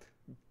 Bandit,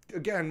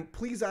 again,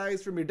 please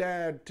eyes from your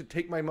dad to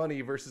take my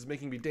money versus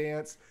making me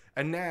dance.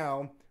 And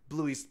now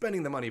Bluey's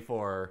spending the money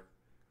for her.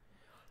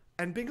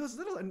 And Bingo's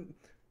little. And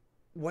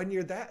when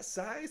you're that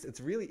size, it's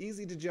really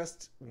easy to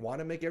just want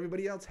to make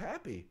everybody else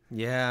happy.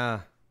 Yeah.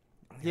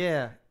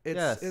 Yeah.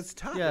 It's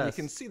tough. Yes. And you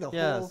can see the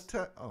whole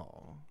time.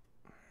 Oh.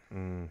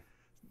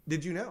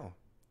 Did you know?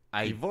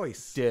 I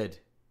voice. did.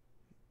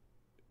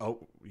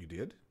 Oh, you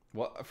did?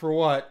 What for?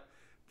 What?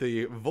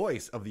 The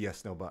voice of the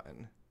yes no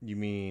button. You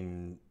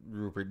mean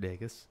Rupert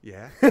Dacus?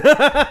 Yeah.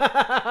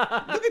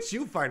 Look at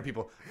you find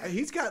people.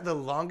 He's got the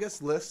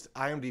longest list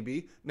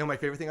IMDb. No, my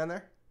favorite thing on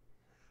there?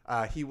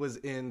 He was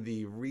in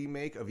the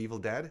remake of Evil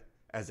Dead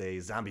as a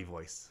zombie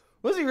voice.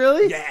 Was he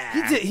really?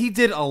 Yeah. He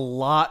did a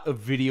lot of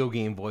video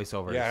game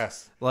voiceovers.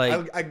 Yes.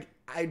 Like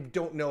I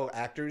don't know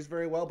actors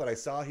very well, but I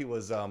saw he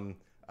was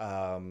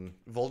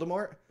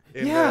Voldemort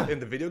in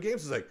the video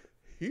games. It's like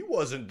he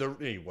wasn't the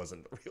real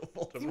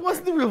Voldemort. He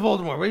wasn't the real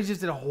Voldemort, but he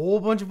just did a whole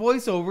bunch of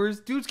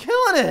voiceovers. Dude's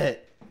killing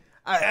it.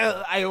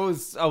 I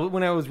was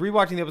when I was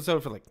rewatching the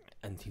episode for like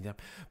NT,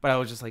 but I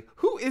was just like,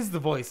 who is the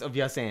voice of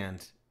Yes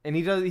and? And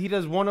he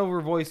does one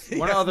voice.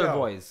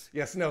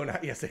 Yes, no,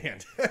 not yes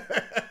and.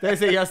 Did I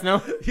say yes, no?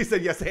 He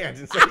said yes and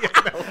said yes,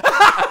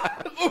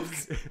 no.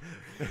 Oops.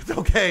 It's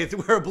okay.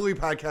 We're a Bluey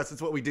podcast.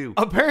 It's what we do.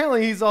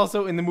 Apparently, he's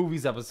also in the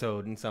movies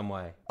episode in some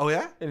way. Oh,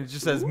 yeah? And it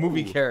just says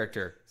movie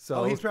character.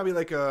 So he's probably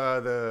like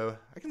I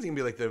can see him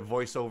be like the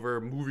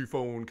voiceover movie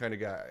phone kind of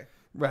guy.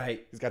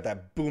 Right. He's got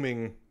that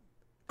booming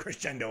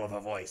crescendo of a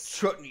voice.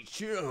 Chutney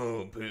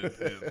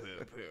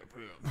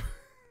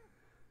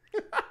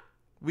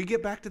We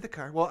get back to the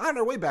car. Well, on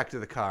our way back to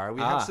the car,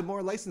 we have some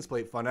more license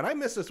plate fun. And I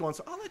missed this one,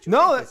 so I'll let you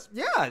No, this.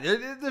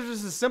 there's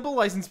just a simple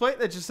license plate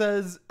that just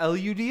says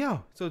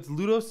LUDO. So it's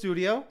Ludo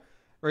Studio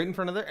right in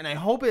front of there. And I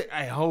hope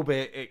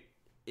it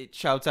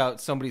shouts out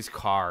somebody's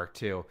car,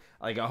 too.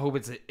 Like, I hope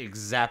it's an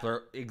exact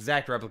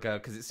replica,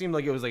 because it seemed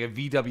like it was like a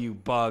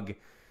VW Bug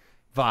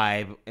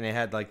vibe, and it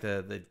had like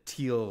the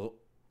teal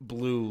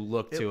blue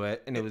look to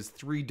it, and it was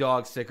 3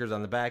 dog stickers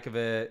on the back of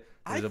it.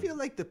 I feel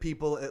like the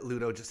people at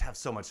Ludo just have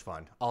so much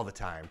fun all the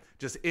time.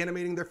 Just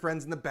animating their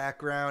friends in the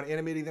background,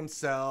 animating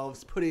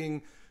themselves,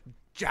 putting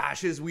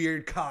Josh's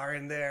weird car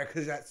in there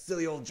because that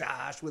silly old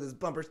Josh with his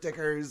bumper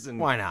stickers and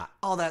why not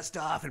all that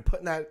stuff, and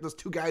putting those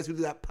 2 guys who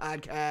do that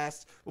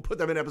podcast. We'll put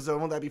them in an episode.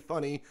 Won't that be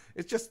funny?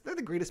 It's just they're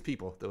the greatest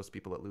people. Those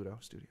people at Ludo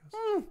Studios.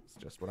 It's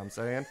just what I'm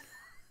saying.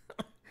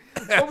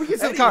 Well, we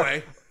get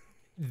anyway,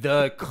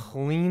 the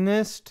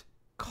cleanest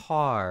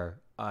car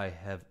I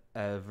have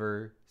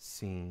ever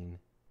seen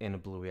in a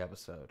Bluey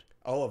episode.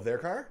 Oh, of their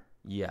car?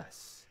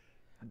 Yes.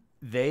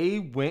 They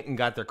went and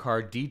got their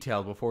car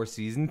detailed before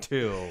season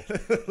 2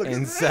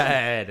 and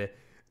said,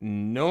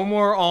 no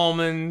more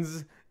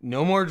almonds,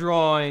 no more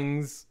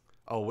drawings.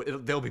 Oh,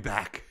 they'll be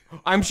back.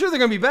 I'm sure they're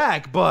going to be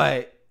back,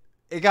 but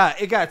it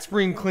got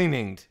spring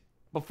cleaninged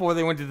before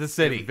they went to the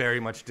city. It very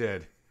much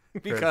did.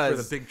 Because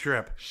for the big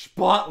trip.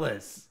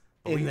 Spotless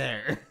in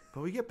there.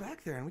 But we get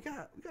back there and we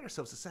got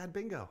ourselves a sad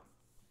Bingo.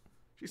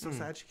 She's so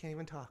sad she can't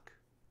even talk.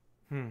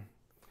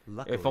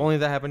 Luckily. If only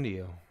that happened to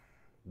you.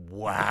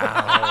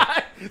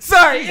 Wow.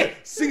 Sorry.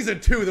 Season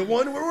 2, the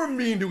one where we're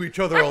mean to each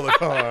other all the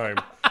time.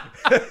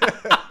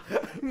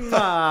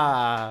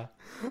 But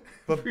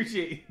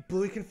appreciate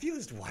Bluey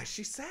confused. Why is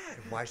she sad?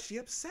 Why is she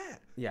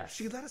upset? Yeah.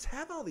 She let us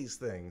have all these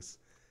things.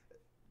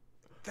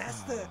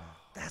 That's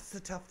the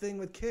tough thing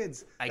with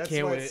kids. I That's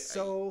can't why wait. it's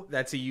so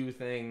That's a you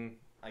thing.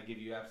 I give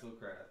you absolute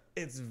credit.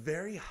 It's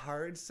very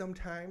hard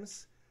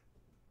sometimes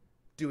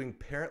doing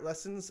parent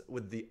lessons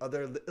with the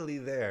other Lily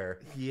there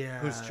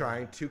who's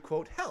trying to,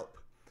 quote, help.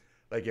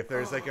 Like if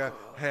there's like a,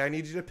 hey, I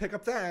need you to pick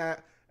up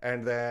that.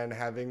 And then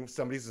having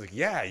somebody who's like,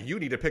 yeah, you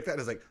need to pick that. And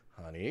it's like,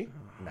 honey,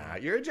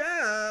 not your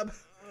job.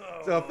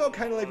 So it felt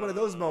kind of like one of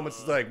those moments.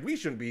 It's like, we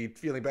shouldn't be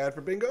feeling bad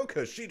for Bingo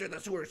because she did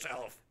this to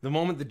herself. The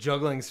moment the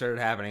juggling started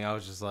happening, I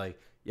was just like,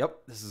 yep,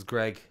 this is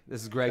Greg.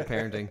 This is Greg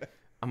parenting.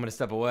 I'm going to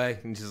step away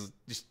and just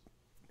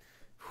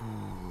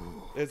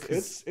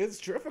It's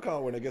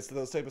difficult when it gets to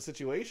those type of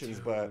situations,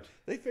 but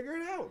they figure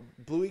it out.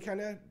 Bluey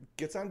kind of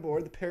gets on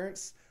board. The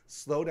parents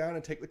slow down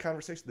and take the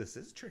conversation. This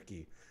is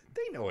tricky.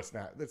 They know it's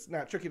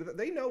not tricky.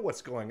 They know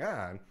what's going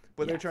on,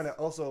 but they're trying to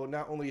also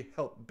not only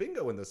help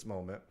Bingo in this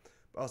moment,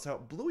 but also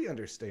help Bluey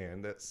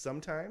understand that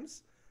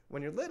sometimes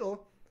when you're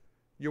little,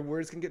 your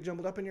words can get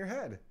jumbled up in your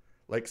head,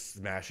 like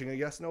smashing a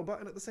yes/no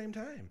button at the same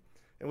time.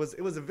 It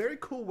was a very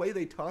cool way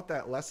they taught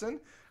that lesson,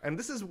 and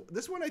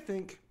this one I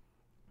think,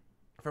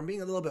 from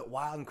being a little bit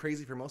wild and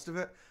crazy for most of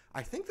it,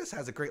 I think this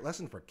has a great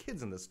lesson for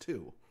kids in this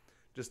too.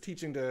 Just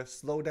teaching to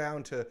slow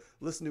down, to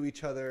listen to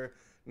each other,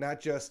 not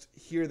just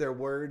hear their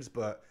words,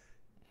 but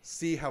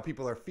see how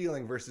people are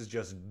feeling versus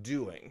just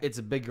doing. It's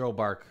a Big Girl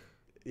Bark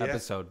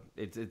episode.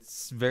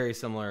 It's very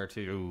similar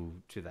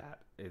to that.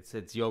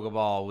 It's Yoga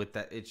Ball with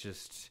that. It's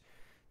just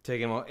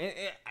taking them.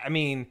 I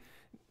mean,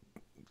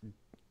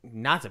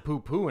 not to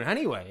poo-poo in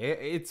any way.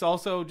 It's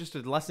also just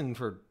a lesson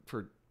for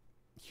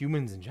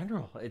humans in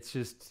general. It's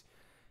just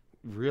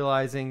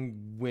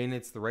realizing when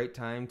it's the right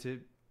time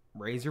to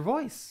raise your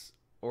voice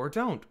or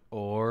don't,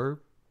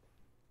 or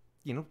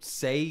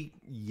say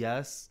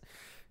yes.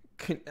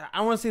 I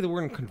don't want to say the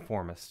word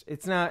conformist.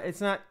 It's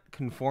not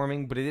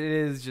conforming, but it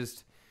is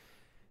just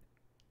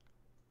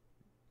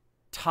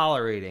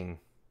tolerating,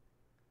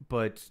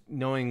 but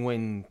knowing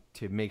when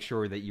to make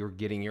sure that you're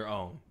getting your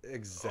own.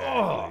 Exactly.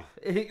 Oh,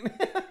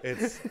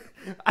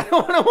 I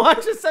don't want to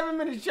watch a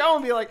 7-minute show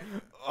and be like,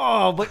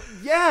 oh, but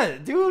yeah,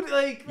 dude,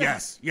 like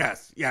yes.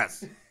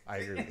 I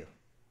agree with you.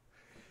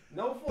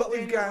 No full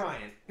but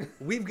Ryan.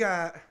 we've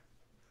got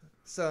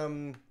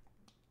some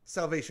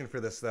salvation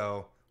for this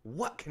though.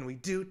 What can we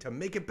do to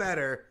make it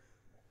better?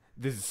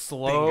 This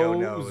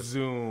slow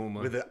zoom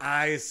with the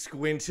eyes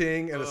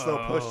squinting and a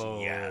slow push.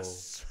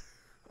 Yes.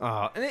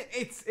 And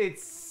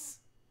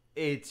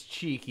it's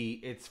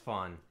cheeky. It's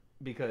fun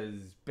because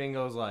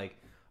Bingo's like,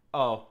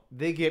 oh,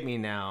 they get me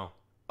now.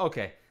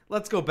 Okay,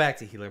 let's go back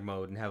to healer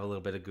mode and have a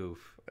little bit of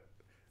goof.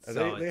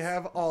 So they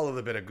have all of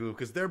the bit of goof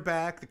because they're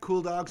back. The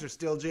cool dogs are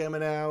still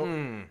jamming out.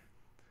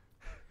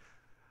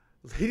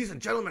 Ladies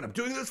and gentlemen, I'm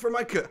doing this for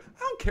my kid. I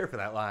don't care for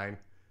that line.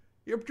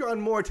 You're drawing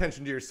more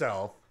attention to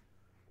yourself.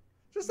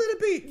 Just let it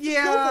be.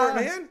 Yeah. Just go for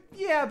it, man.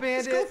 Yeah,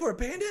 Bandit. Just go for it,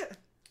 Bandit.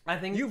 I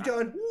think you've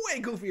done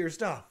way goofier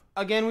stuff.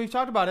 Again, we've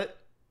talked about it.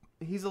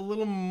 He's a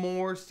little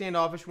more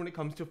standoffish when it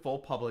comes to full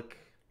public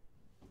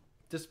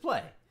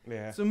display.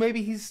 Yeah. So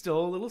maybe he's still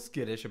a little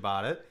skittish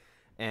about it,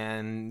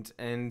 and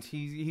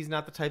he's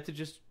not the type to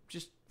just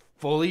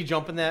fully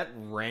jump in that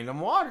random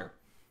water.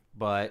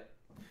 But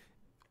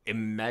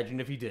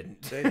imagine if he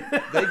didn't.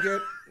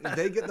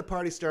 They get the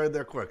party started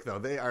there quick though.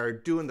 They are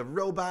doing the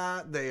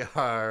robot. They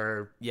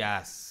are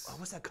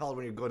what's that called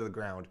when you go to the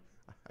ground?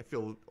 I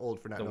feel old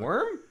for not knowing. The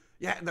worm?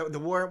 Yeah, the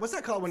worm. What's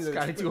that called when you're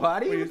Scotty Too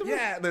Hotty?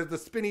 Yeah, the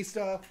spinny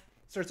stuff.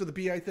 Starts with a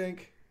B, I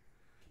think.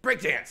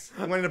 Breakdance.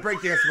 I went into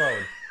breakdance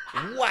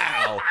mode.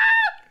 Wow.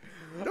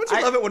 Don't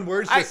you love it when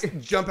words just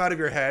jump out of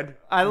your head?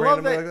 I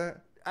love that. Like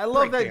that? I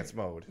love breakdance that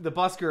mode. The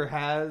busker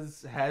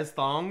has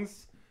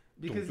thongs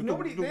because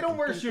they don't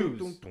wear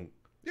shoes.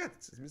 Yeah,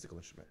 it's a musical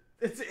instrument.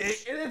 It's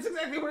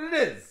exactly what it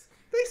is.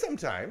 They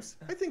sometimes.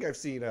 I think I've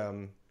seen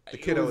the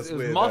kiddos it was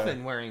with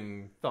Muffin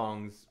wearing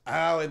thongs.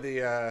 Oh, and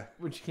the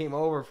when she came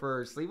over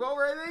for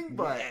sleepover, I think.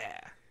 But yeah.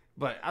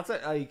 But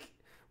outside, like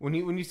when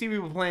you see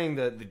people playing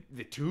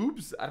the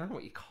tubes, I don't know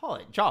what you call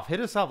it. Joff, hit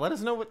us up. Let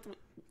us know what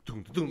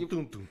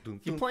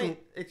you playing.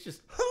 It's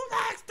just who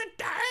likes to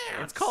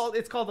dance. It's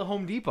called the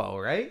Home Depot,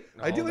 right?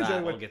 I do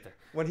enjoy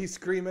when he's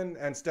screaming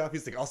and stuff.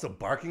 He's like also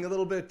barking a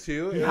little bit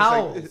too. He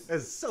howls.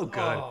 It's so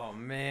good. Oh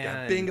man,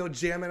 got Bingo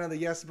jamming on the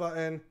yes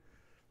button.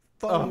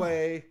 Fun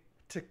way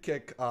to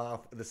kick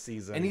off the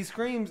season. And he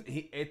screams.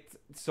 It's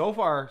so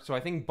far. So I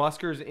think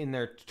Busker's in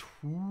there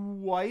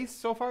twice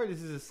so far.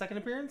 This is his second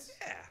appearance.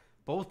 Yeah,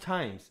 both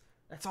times.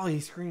 That's all he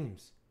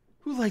screams.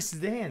 Who likes to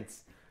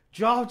dance?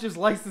 Jaw just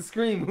likes to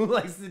scream. Who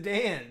likes to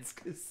dance?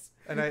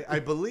 And I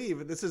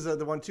believe this is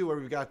the one too where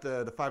we've got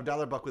the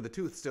 $5 buck with the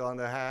tooth still on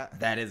the hat.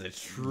 That is a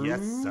true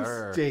yes,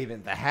 sir.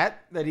 statement. The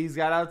hat that he's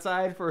got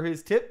outside for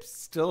his tips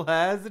still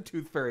has the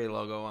Tooth Fairy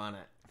logo on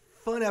it.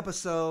 Fun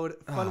episode.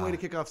 Fun way to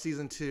kick off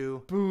season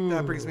 2. Boo.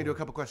 That brings me to a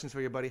couple questions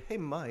for you, buddy. Hey,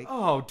 Mike.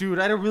 Oh, dude,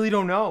 I really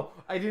don't know.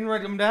 I didn't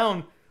write them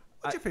down.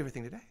 What's your favorite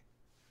thing today?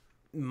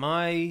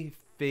 My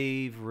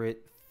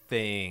favorite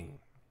thing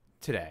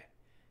today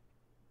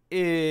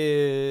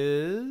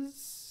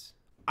is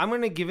I'm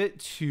going to give it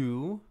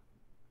to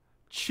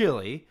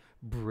Chili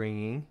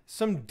bringing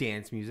some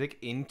dance music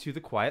into the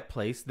quiet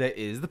place that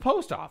is the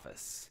post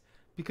office.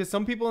 Because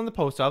some people in the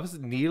post office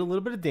need a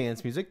little bit of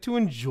dance music to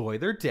enjoy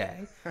their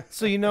day.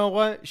 So you know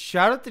what?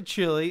 Shout out to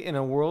Chili in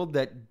a world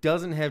that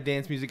doesn't have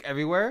dance music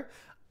everywhere.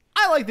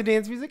 I like the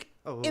dance music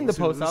in the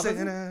post office.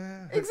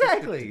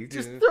 Exactly.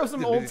 Just throw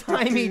some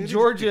old-timey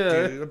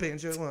Georgia.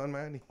 Banjo on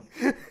my knee.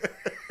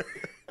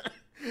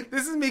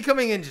 This is me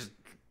coming in just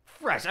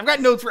fresh. I've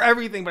got notes for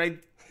everything, but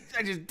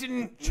I just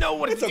didn't know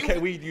what it's okay.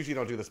 We usually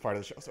don't do this part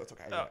of the show, so it's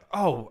okay.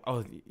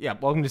 Yeah.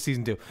 Welcome to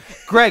season 2.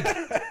 Greg,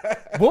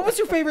 what was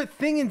your favorite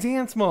thing in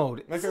dance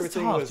mode? My favorite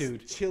thing was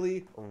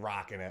Chili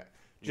rocking it.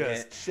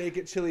 Just shake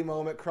it, Chili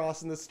moment,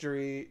 crossing the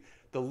street.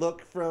 The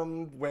look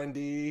from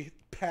Wendy,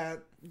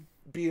 Pat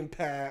being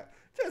Pat.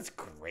 That's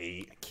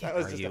great. That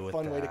was just a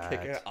fun way to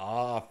kick it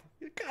off.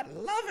 You gotta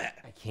love it.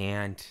 I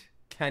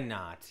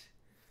cannot.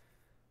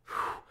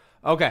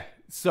 Okay,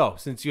 so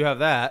since you have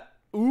that,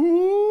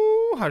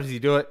 how does he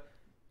do it?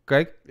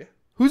 Greg? Yeah.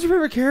 Who's your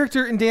favorite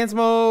character in dance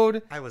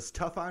mode? I was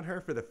tough on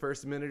her for the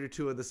first minute or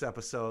two of this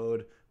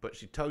episode, but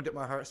she tugged at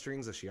my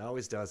heartstrings as she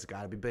always does. It's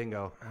gotta be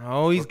Bingo.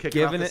 Oh, he's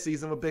giving the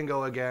season with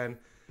Bingo again.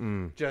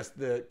 Just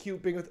the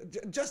cute Bingo.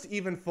 Just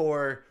even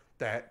for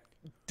that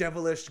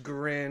devilish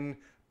grin,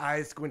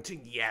 eyes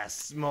squinting,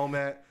 yes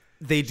moment.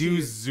 They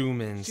do zoom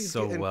in she's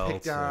so well.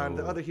 Picked on.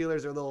 The other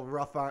healers are a little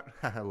rough on.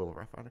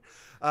 her.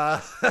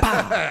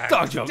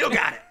 Dog joke. Still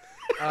got it.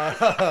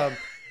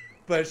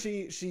 But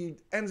she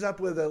ends up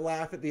with a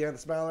laugh at the end, a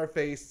smile on her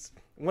face.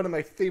 One of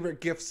my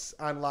favorite gifs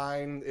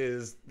online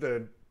is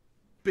the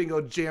Bingo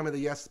jam of the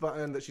yes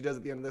button that she does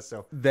at the end of this.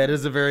 So that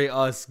is a very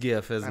us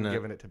gif, isn't it? I'm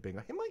giving it to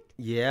Bingo. Hey, Mike.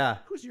 Yeah.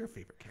 Who's your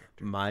favorite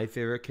character? My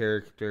favorite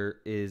character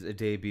is a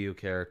debut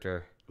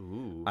character.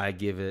 Ooh. I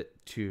give it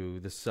to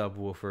the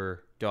subwoofer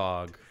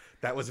dog.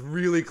 That was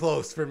really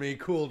close for me.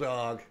 Cool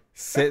dog.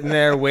 Sitting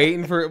there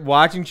waiting for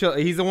watching chill.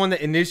 He's the one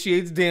that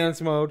initiates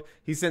dance mode.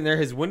 He's sitting there.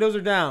 His windows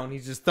are down.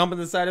 He's just thumping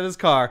the side of his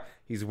car.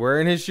 He's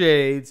wearing his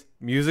shades.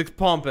 Music's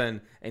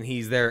pumping, and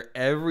he's there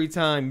every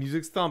time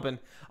music's thumping.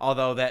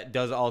 Although that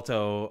does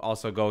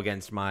also go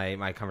against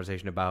my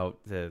conversation about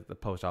the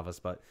post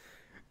office.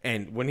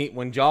 And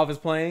when Jav is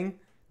playing,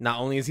 not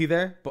only is he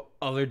there, but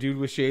other dude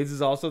with shades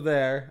is also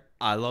there.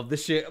 I love the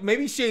shade.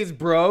 Maybe shades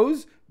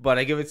bros, but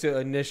I give it to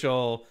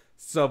initial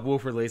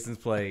subwoofer license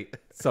plate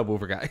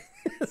subwoofer guy.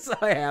 So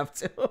I have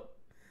to.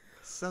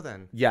 So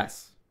then.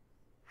 Yes.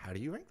 How do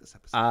you rank this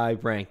episode? I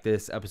rank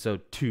this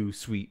episode 2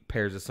 sweet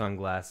pairs of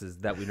sunglasses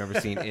that we've never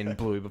seen in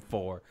Bluey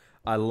before.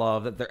 I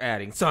love that they're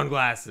adding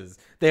sunglasses.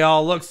 They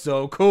all look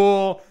so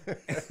cool.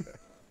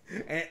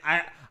 And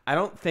I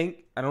don't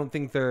think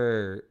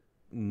they're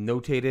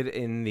notated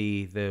in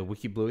the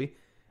Wiki Bluey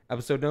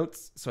episode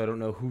notes, so I don't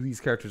know who these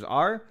characters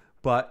are,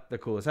 but they're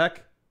cool as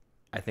heck.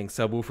 I think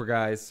subwoofer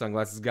guys,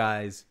 sunglasses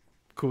guys,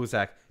 cool as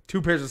heck.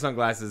 2 pairs of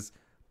sunglasses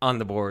on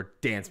the board,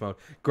 dance mode.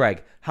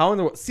 Greg, how in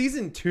the world?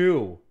 Season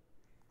 2.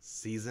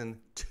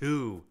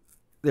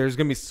 There's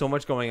gonna be so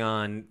much going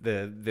on.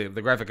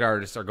 The graphic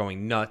artists are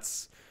going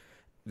nuts.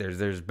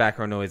 There's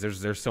background noise.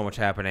 There's so much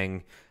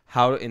happening.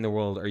 How in the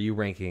world are you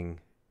ranking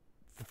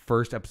the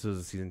first episodes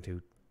of season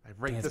 2? I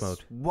rank this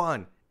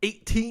mode.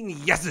 18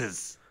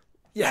 yeses.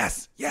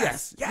 Yes.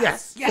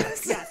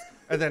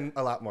 And then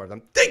a lot more of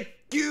them. Thank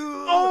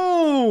you.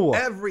 Oh,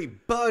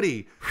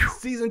 everybody.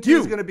 Season 2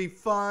 is going to be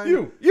fun.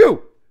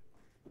 You.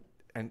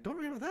 And don't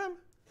forget about them.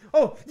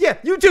 Oh, yeah,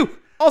 you too.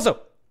 Also,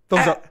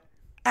 thumbs up.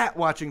 At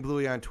Watching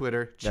Bluey on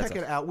Twitter. Check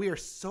it out. We are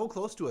so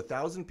close to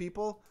 1,000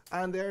 people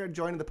on there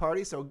joining the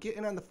party. So get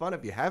in on the fun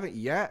if you haven't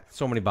yet.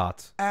 So many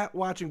bots. At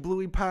Watching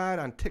Bluey Pod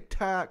on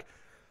TikTok.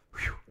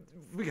 Whew.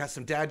 We got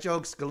some dad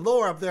jokes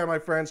galore up there, my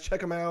friends.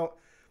 Check them out.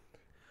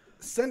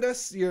 Send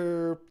us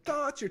your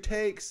thoughts, your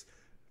takes,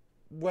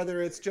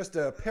 whether it's just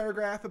a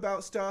paragraph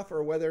about stuff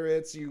or whether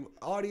it's you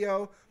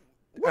audio.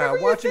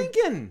 What were you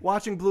thinking?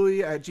 Watching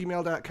Bluey at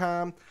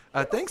gmail.com.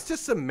 Thanks to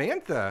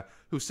Samantha,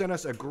 who sent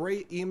us a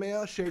great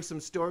email, shared some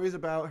stories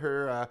about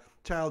her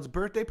child's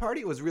birthday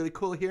party. It was really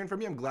cool hearing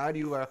from you. I'm glad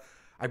you,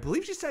 I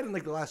believe she said in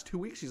like the last 2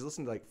 weeks she's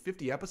listened to like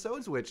 50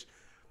 episodes, which...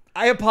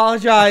 I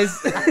apologize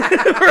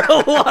for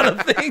a lot of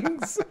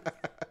things.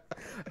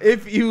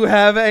 If you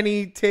have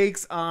any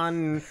takes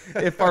on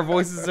if our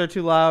voices are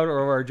too loud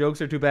or our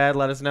jokes are too bad,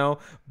 let us know.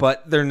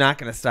 But they're not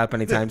going to stop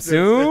anytime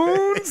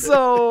soon,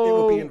 so... It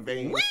will be in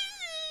vain.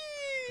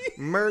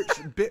 Merch,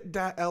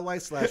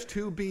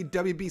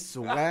 bit.ly/2BWB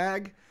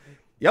swag.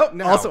 Yep,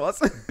 Now, also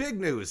us. Big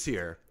news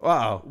here.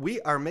 Wow.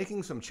 We are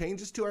making some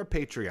changes to our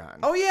Patreon.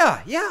 Oh,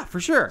 yeah, for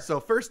sure.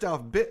 So first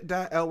off,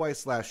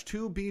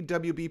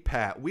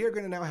 bit.ly/2BWBPat. We are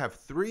going to now have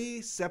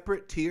 3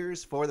 separate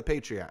tiers for the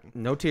Patreon.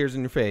 No tears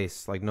in your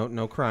face. Like,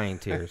 no crying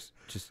tears.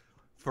 Just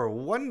For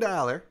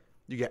 $1,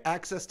 you get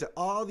access to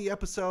all the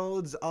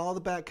episodes, all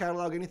the back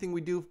catalog, anything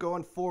we do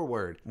going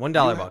forward. $1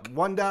 buck.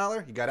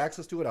 $1, you got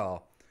access to it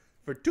all.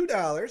 For $2,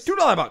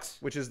 $2 bucks.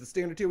 which is the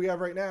standard tier we have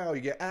right now,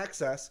 you get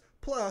access.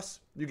 Plus,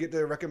 you get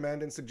to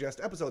recommend and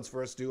suggest episodes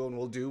for us to do, and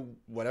we'll do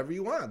whatever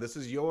you want. This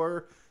is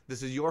your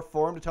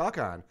forum to talk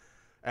on.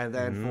 And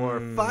then for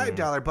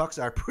 $5 bucks,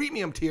 our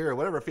premium tier, or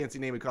whatever fancy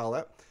name we call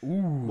it,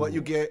 what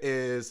you get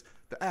is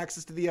the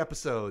access to the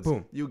episodes.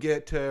 Boom. You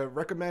get to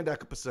recommend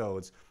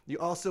episodes. You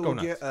also will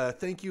get a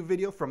thank you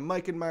video from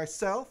Mike and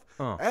myself.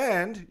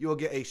 And you'll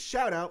get a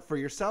shout out for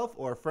yourself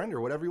or a friend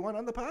or whatever you want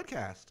on the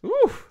podcast.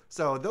 Oof.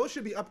 So those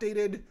should be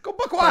updated Go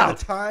buck by wild.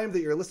 the time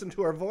that you're listening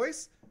to our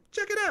voice.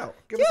 Check it out.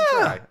 Give us a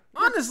try.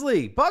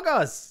 Honestly, bug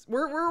us.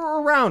 We're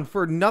around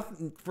for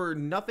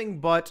nothing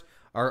but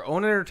our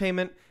own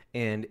entertainment,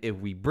 and if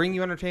we bring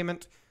you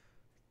entertainment,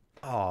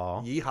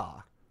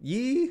 Yeehaw.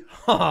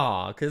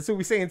 yeehaw, because that's what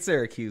we say in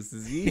Syracuse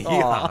is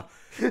yeehaw.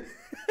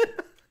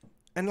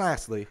 And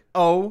lastly,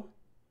 Oh,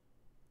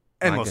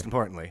 and my most goodness.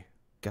 importantly,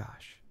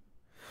 gosh.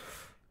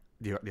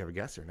 do you have a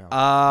guess or no?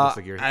 Looks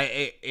like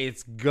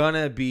It's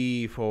gonna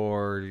be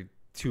for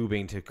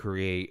tubing to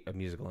create a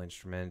musical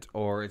instrument,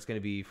 or it's gonna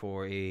be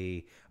for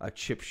a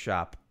chip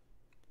shop.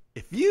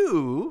 if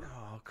you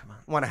Come on.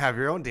 want to have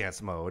your own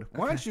dance mode,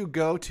 why don't you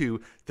go to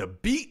the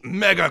Beat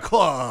Mega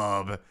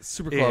Club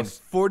Super in close.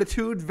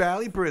 Fortitude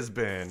Valley,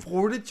 Brisbane.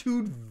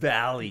 Fortitude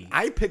Valley.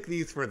 I pick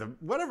these for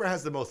whatever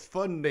has the most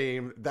fun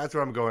name. That's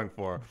what I'm going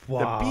for.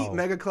 Wow. The Beat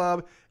Mega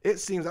Club. It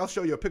seems, I'll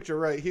show you a picture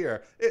right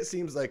here. It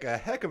seems like a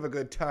heck of a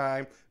good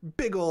time.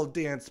 Big old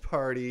dance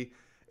party.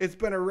 It's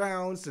been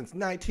around since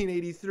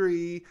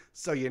 1983,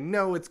 so you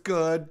know it's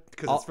good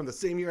because it's from the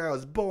same year I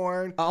was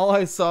born. All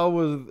I saw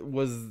was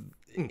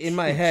in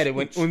my head. It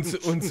went unz,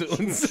 unz,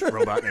 unz.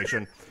 Robot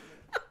Nation.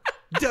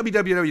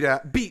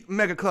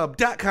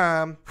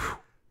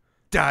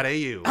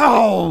 www.beatmegaclub.com.au.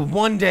 Oh,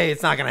 one day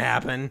it's not gonna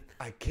happen.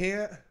 I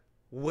can't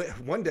wait.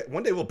 One day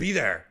we'll be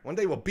there. One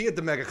day we'll be at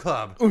the Mega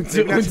Club. Unz,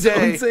 Maybe not unz,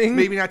 today, unzing.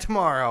 maybe not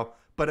tomorrow,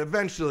 but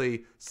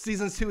eventually,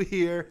 season 2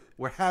 here.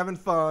 We're having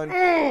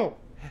fun.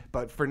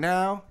 But for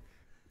now,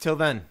 Till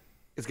then,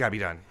 it's gotta be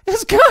done.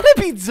 it's gotta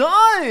be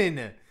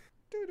done.